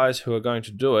the guys who are going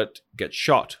to do it get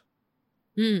shot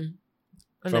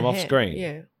from off screen.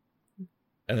 Yeah.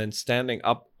 And then standing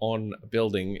up on a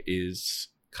building is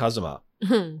Kazuma.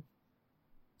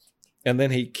 And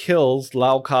then he kills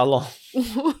Lau Ka Long.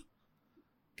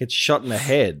 Gets shot in the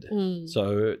head.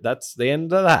 So that's the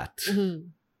end of that.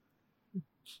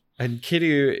 And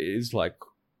Kiryu is like,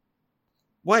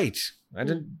 wait, I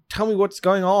didn't tell me what's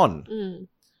going on.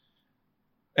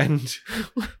 And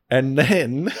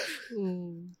then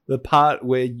the part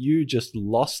where you just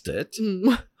lost it,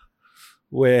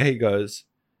 where he goes,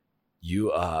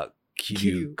 you are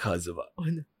Kiryu Kazuma.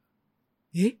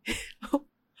 Eh?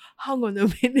 Hang on a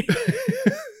minute.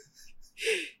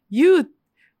 You,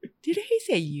 did he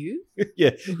say you?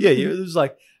 Yeah. It was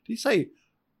like, did he say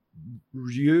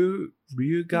Ryuga?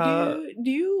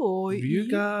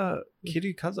 Ryuga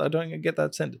Kiryu Kazuma? I don't get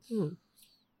that sentence.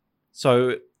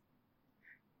 So,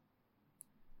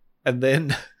 and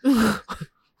then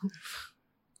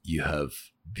you have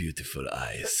beautiful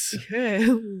eyes.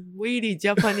 Yeah, really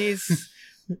Japanese,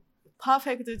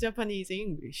 perfect Japanese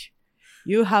English.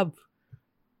 You have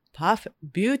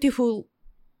beautiful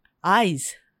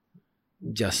eyes.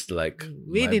 Just like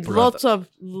really lots of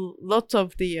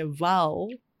the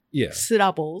vowel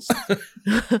syllables.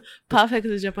 Perfect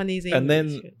Japanese English. And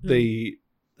then the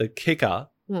kicker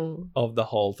of the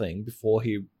whole thing before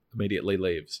he immediately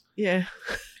leaves. Yeah.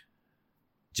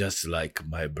 Just like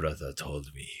my brother told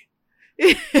me.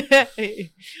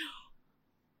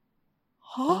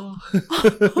 Huh?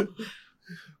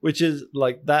 Which is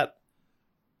like that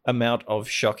amount of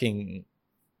shocking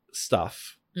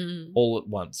stuff all at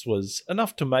once was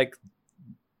enough to make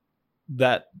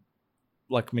that,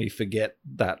 like me, forget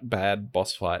that bad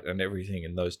boss fight and everything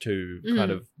in those two kind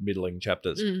of middling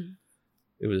chapters.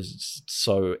 It was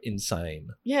so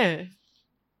insane. Yeah.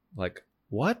 Like,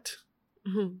 what?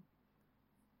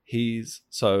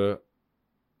 So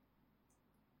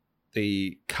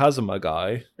the Kazuma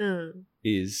guy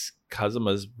is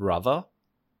Kazuma's brother.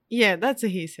 Yeah, that's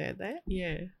what he said there.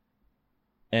 Yeah.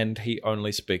 And he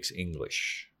only speaks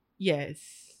English.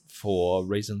 Yes. For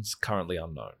reasons currently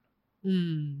unknown.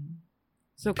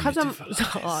 So Kazuma's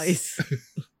eyes.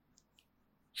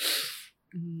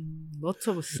 Lots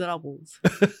of syllables.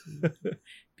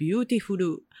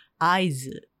 Beautiful eyes.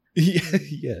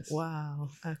 Yes.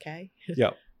 Wow. Okay.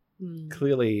 Yeah.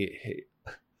 Clearly,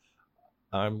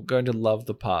 I'm going to love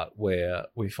the part where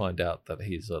we find out that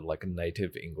he's a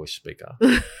native English speaker.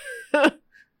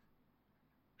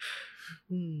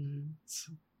 It's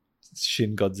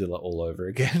Shin Godzilla all over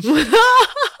again.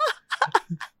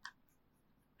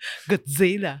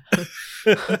 Godzilla.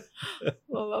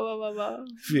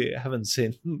 If you haven't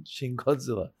seen Shin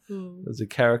Godzilla, there's a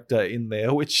character in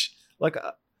there which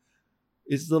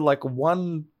is the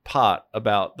one part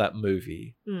about that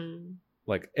movie.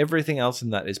 Everything else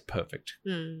in that is perfect.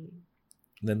 And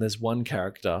then there's one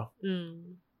character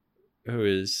who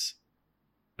is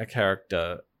a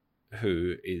character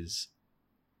who is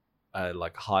a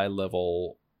high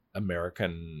level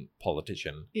American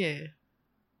politician. Yeah.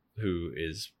 Who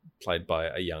is played by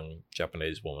a young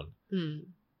Japanese woman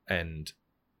and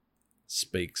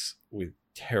speaks with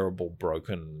terrible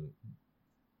broken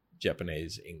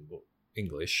Japanese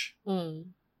English.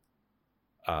 And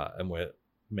we're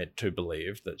meant to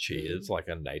believe that she is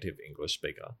a native English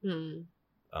speaker.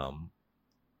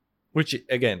 Which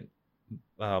again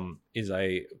is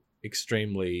a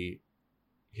extremely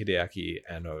Hideaki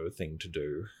Anno thing to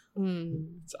do.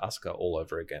 It's Asuka all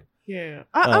over again. Yeah,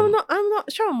 I'm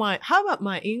not sure. How about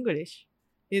my English?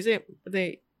 Is it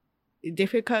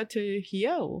difficult to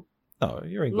hear? No,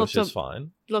 your English is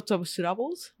fine. Lots of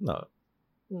syllables. No,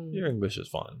 your English is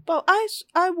fine. But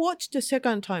I watched the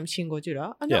second time Shin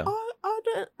Godzilla, and I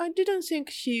I didn't think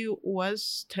she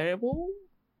was terrible.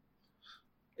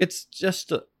 It's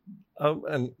just,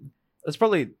 and it's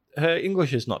probably, her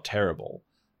English is not terrible,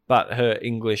 but her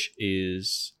English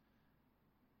is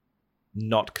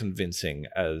not convincing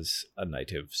as a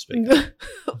native speaker.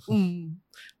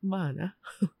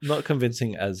 Not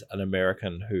convincing as an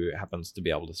American who happens to be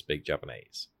able to speak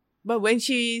Japanese. But when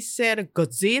she said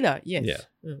Godzilla, yes.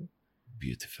 Yeah.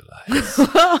 Beautiful eyes.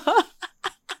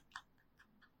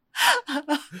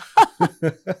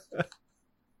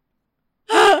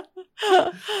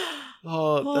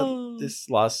 This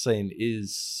last scene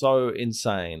is so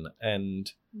insane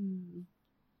and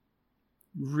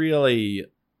really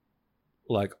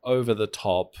like over the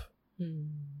top,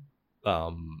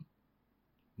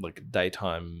 like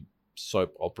daytime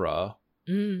soap opera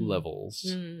levels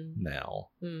now.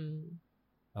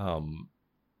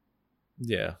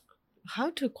 Yeah.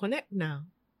 How to connect now?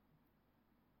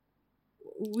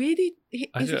 Really?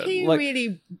 Is he like,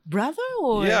 really brother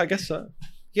or? Yeah, I guess so.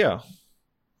 Yeah.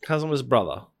 Kazuma's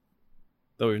brother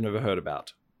that we've never heard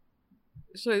about.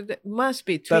 So that must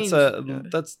be twins.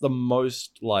 That's the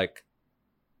most like,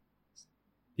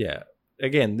 yeah.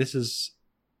 Again, this is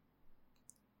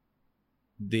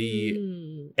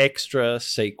the extra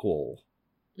sequel.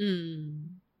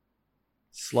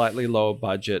 Slightly lower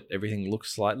budget. Everything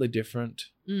looks slightly different.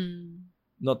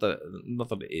 Not that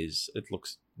it is. It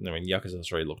looks. I mean, Yakuza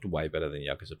 3 looked way better than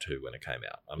Yakuza 2 when it came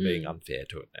out. I'm being unfair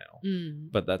to it now,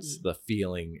 but that's the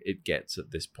feeling it gets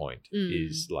at this point.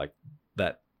 Is like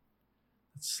that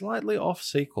slightly off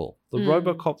sequel, the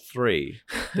RoboCop 3,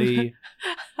 the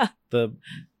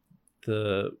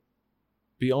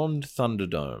Beyond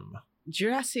Thunderdome,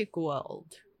 Jurassic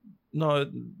World.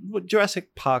 No,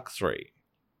 Jurassic Park 3.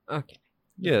 Okay.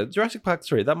 Yeah, Jurassic Park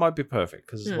 3. That might be perfect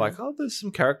because it's like, oh, there's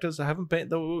some characters that haven't been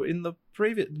that were in the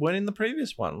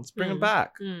previous one. Let's bring them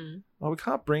back. Oh,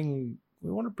 we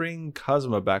want to bring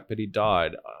Kazuma back, but he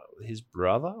died. His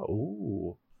brother.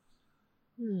 Ooh.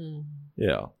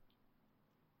 Yeah.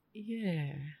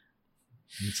 Yeah.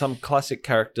 And some classic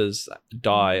characters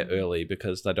die early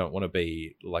because they don't want to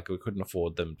be like, we couldn't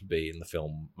afford them to be in the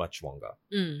film much longer.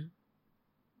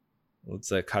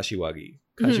 It's a Kashiwagi.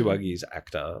 Kashiwagi's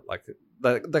actor, like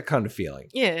that kind of feeling.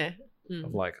 Yeah.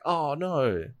 Of like, oh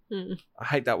no, I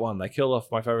hate that one. They killed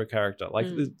off my favorite character. Like,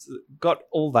 it's got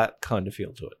all that kind of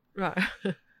feel to it. Right.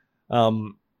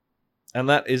 And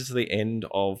that is the end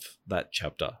of that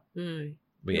chapter. We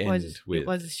end with. It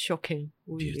was shocking.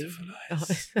 Really. Beautiful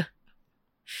eyes.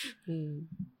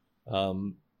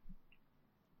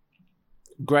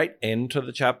 Great end to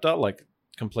the chapter, like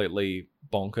completely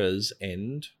bonkers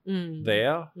end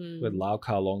there, where Lau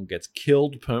Ka-long gets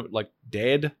killed, like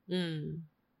dead.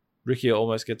 Ricky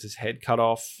almost gets his head cut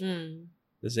off.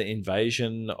 There's an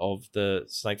invasion of the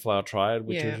Snakeflower Triad,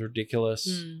 which is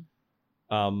ridiculous.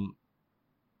 And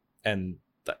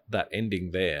that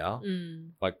ending there,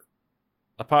 like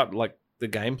apart, like the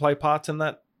gameplay parts in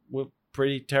that were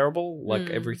pretty terrible. Like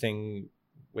everything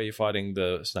where you're fighting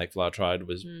the Snakeflower Triad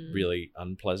was really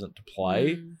unpleasant to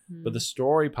play, but the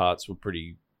story parts were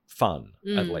pretty fun,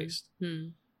 at least.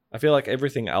 I feel like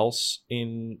everything else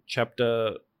in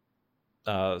chapter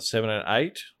 7 and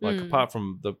 8, like apart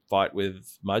from the fight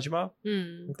with Majima,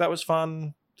 that was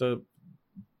fun. The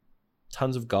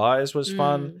tons of guys was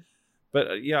fun,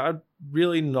 but yeah, I'm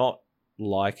really not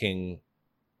liking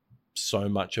so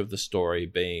much of the story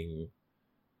being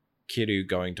Kiryu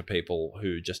going to people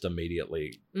who just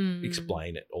immediately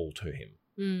explain it all to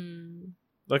him.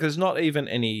 Like, there's not even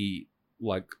any,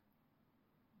 like,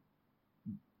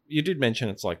 you did mention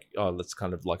it's like, oh, that's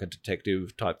kind of like a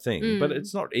detective type thing, but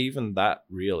it's not even that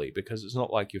really, because it's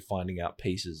not like you're finding out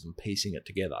pieces and piecing it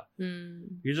together.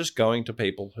 You're just going to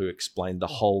people who explain the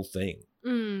whole thing.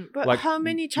 But like, how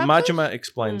many chapters? Majima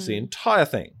explains the entire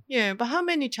thing. Yeah, but how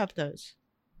many chapters?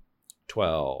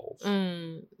 12.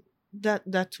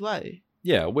 That's why.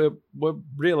 Yeah, we're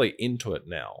really into it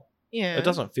now. Yeah. It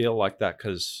doesn't feel like that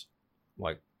because,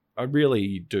 like, I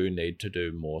really do need to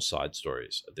do more side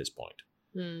stories at this point.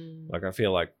 Like, I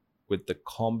feel like with the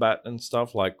combat and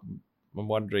stuff, like, I'm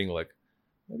wondering, like,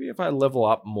 maybe if I level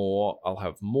up more, I'll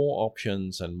have more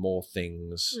options and more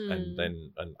things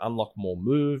and unlock more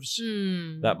moves.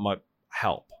 That might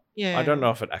help. Yeah. I don't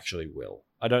know if it actually will.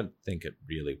 I don't think it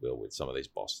really will with some of these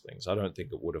boss things. I don't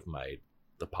think it would have made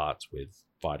the parts with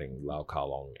fighting Lau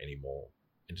Ka-long any more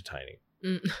entertaining.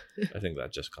 I think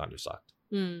that just kind of sucked.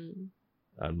 I'm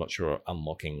not sure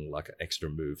unlocking like an extra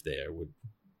move there would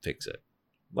fix it.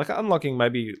 Like unlocking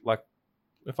maybe like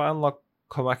if I unlock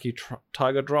Komaki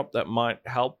Tiger Drop that might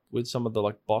help with some of the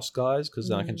like boss guys, because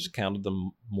then I can just counter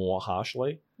them more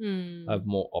harshly. I have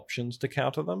more options to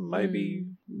counter them. Maybe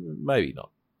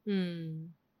not.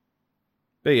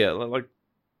 But yeah, like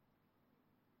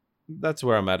that's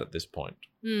where I'm at this point.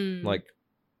 Like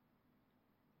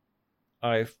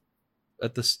at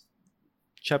this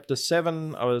chapter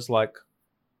 7, I was like,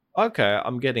 okay,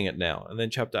 I'm getting it now. And then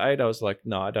chapter 8, I was like,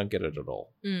 no, I don't get it at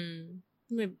all.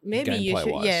 Maybe you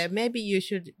should, maybe you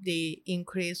should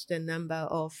increase the number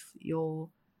of your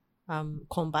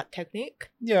combat technique.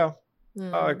 Yeah,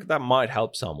 that might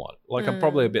help somewhat. Like I'm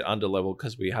probably a bit under level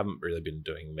because we haven't really been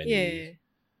doing many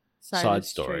side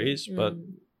stories, but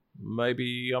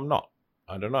maybe I'm not.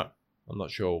 I don't know. I'm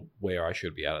not sure where I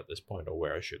should be at this point or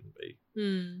where I shouldn't be.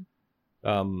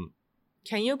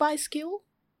 Can you buy skill?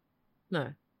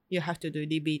 No, you have to do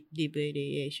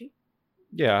DBDation.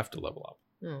 Yeah, I have to level up.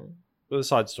 But the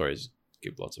side stories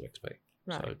give lots of XP.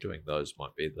 Right. So doing those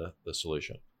might be the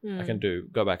solution. I can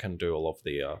go back and do all of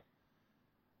the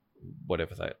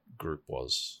whatever that group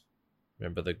was.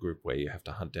 Remember the group where you have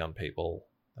to hunt down people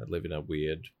that live in a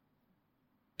weird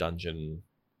dungeon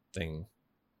thing?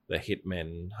 The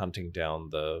hitmen hunting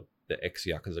down the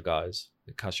ex-Yakuza guys.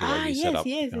 The Kashiwagi setup.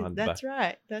 Yes, that's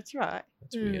right. That's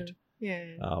weird.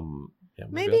 Yeah.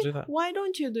 Maybe I'll do that. Why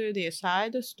don't you do the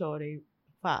side story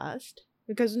first?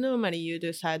 Because normally you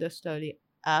do side story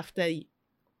after you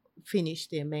finish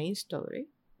the main story.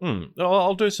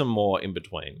 I'll do some more in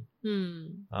between.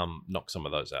 Knock some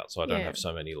of those out so I don't have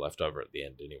so many left over at the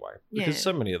end anyway. Because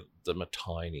so many of them are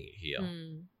tiny here.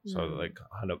 So they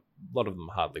kind of, a lot of them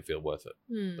hardly feel worth it.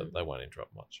 But they won't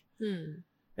interrupt much.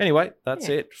 Anyway, that's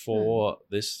it for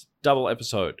this double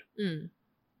episode.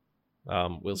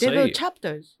 We'll see. Double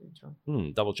chapters.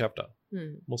 Double chapter.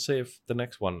 We'll see if the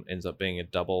next one ends up being a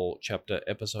double chapter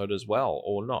episode as well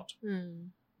or not.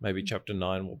 Maybe chapter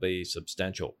 9 will be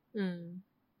substantial.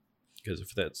 Because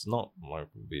if that's not, like,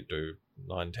 we do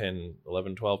 9, 10,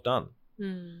 11, 12 done.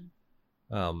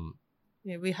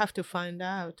 We have to find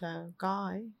out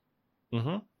Guy.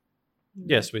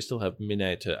 Yes, we still have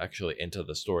Mine to actually enter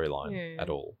the storyline at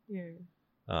all.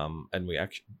 And we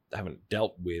actually haven't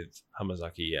dealt with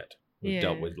Hamazaki yet. We've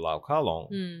dealt with Lau Ka-long.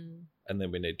 And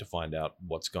then we need to find out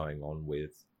what's going on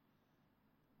with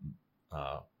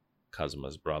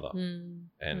Kazuma's brother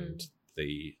and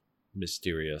the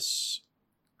mysterious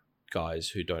guys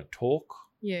who don't talk.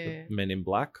 The men in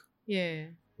black. We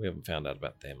haven't found out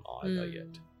about them either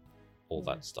yet. All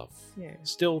that stuff.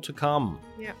 Still to come.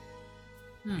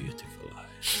 Beautiful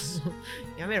eyes.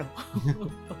 Yamero.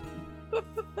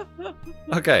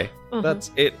 Okay,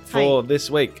 that's it for this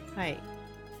week. Hi.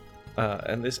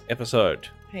 And this episode.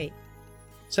 Hey.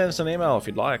 Send us an email if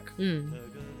you'd like.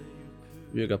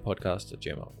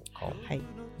 ryugapodcast@gmail.com. Hi.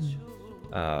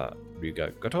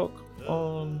 Ryuga Gotalk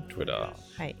on Twitter.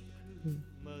 Hi.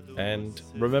 And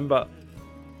remember,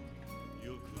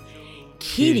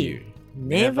 Kiryu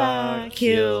never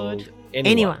killed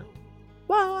anyone.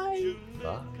 Bye.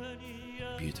 Bye.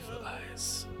 Beautiful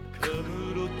eyes. "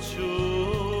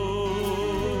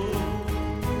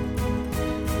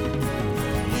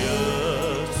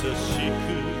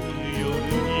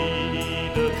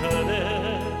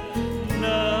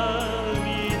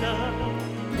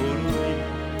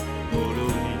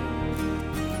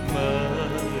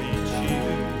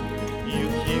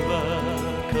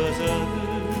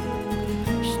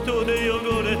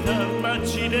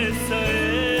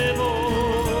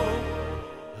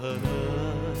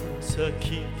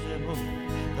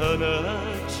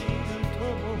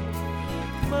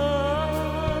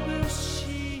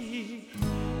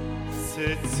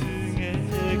切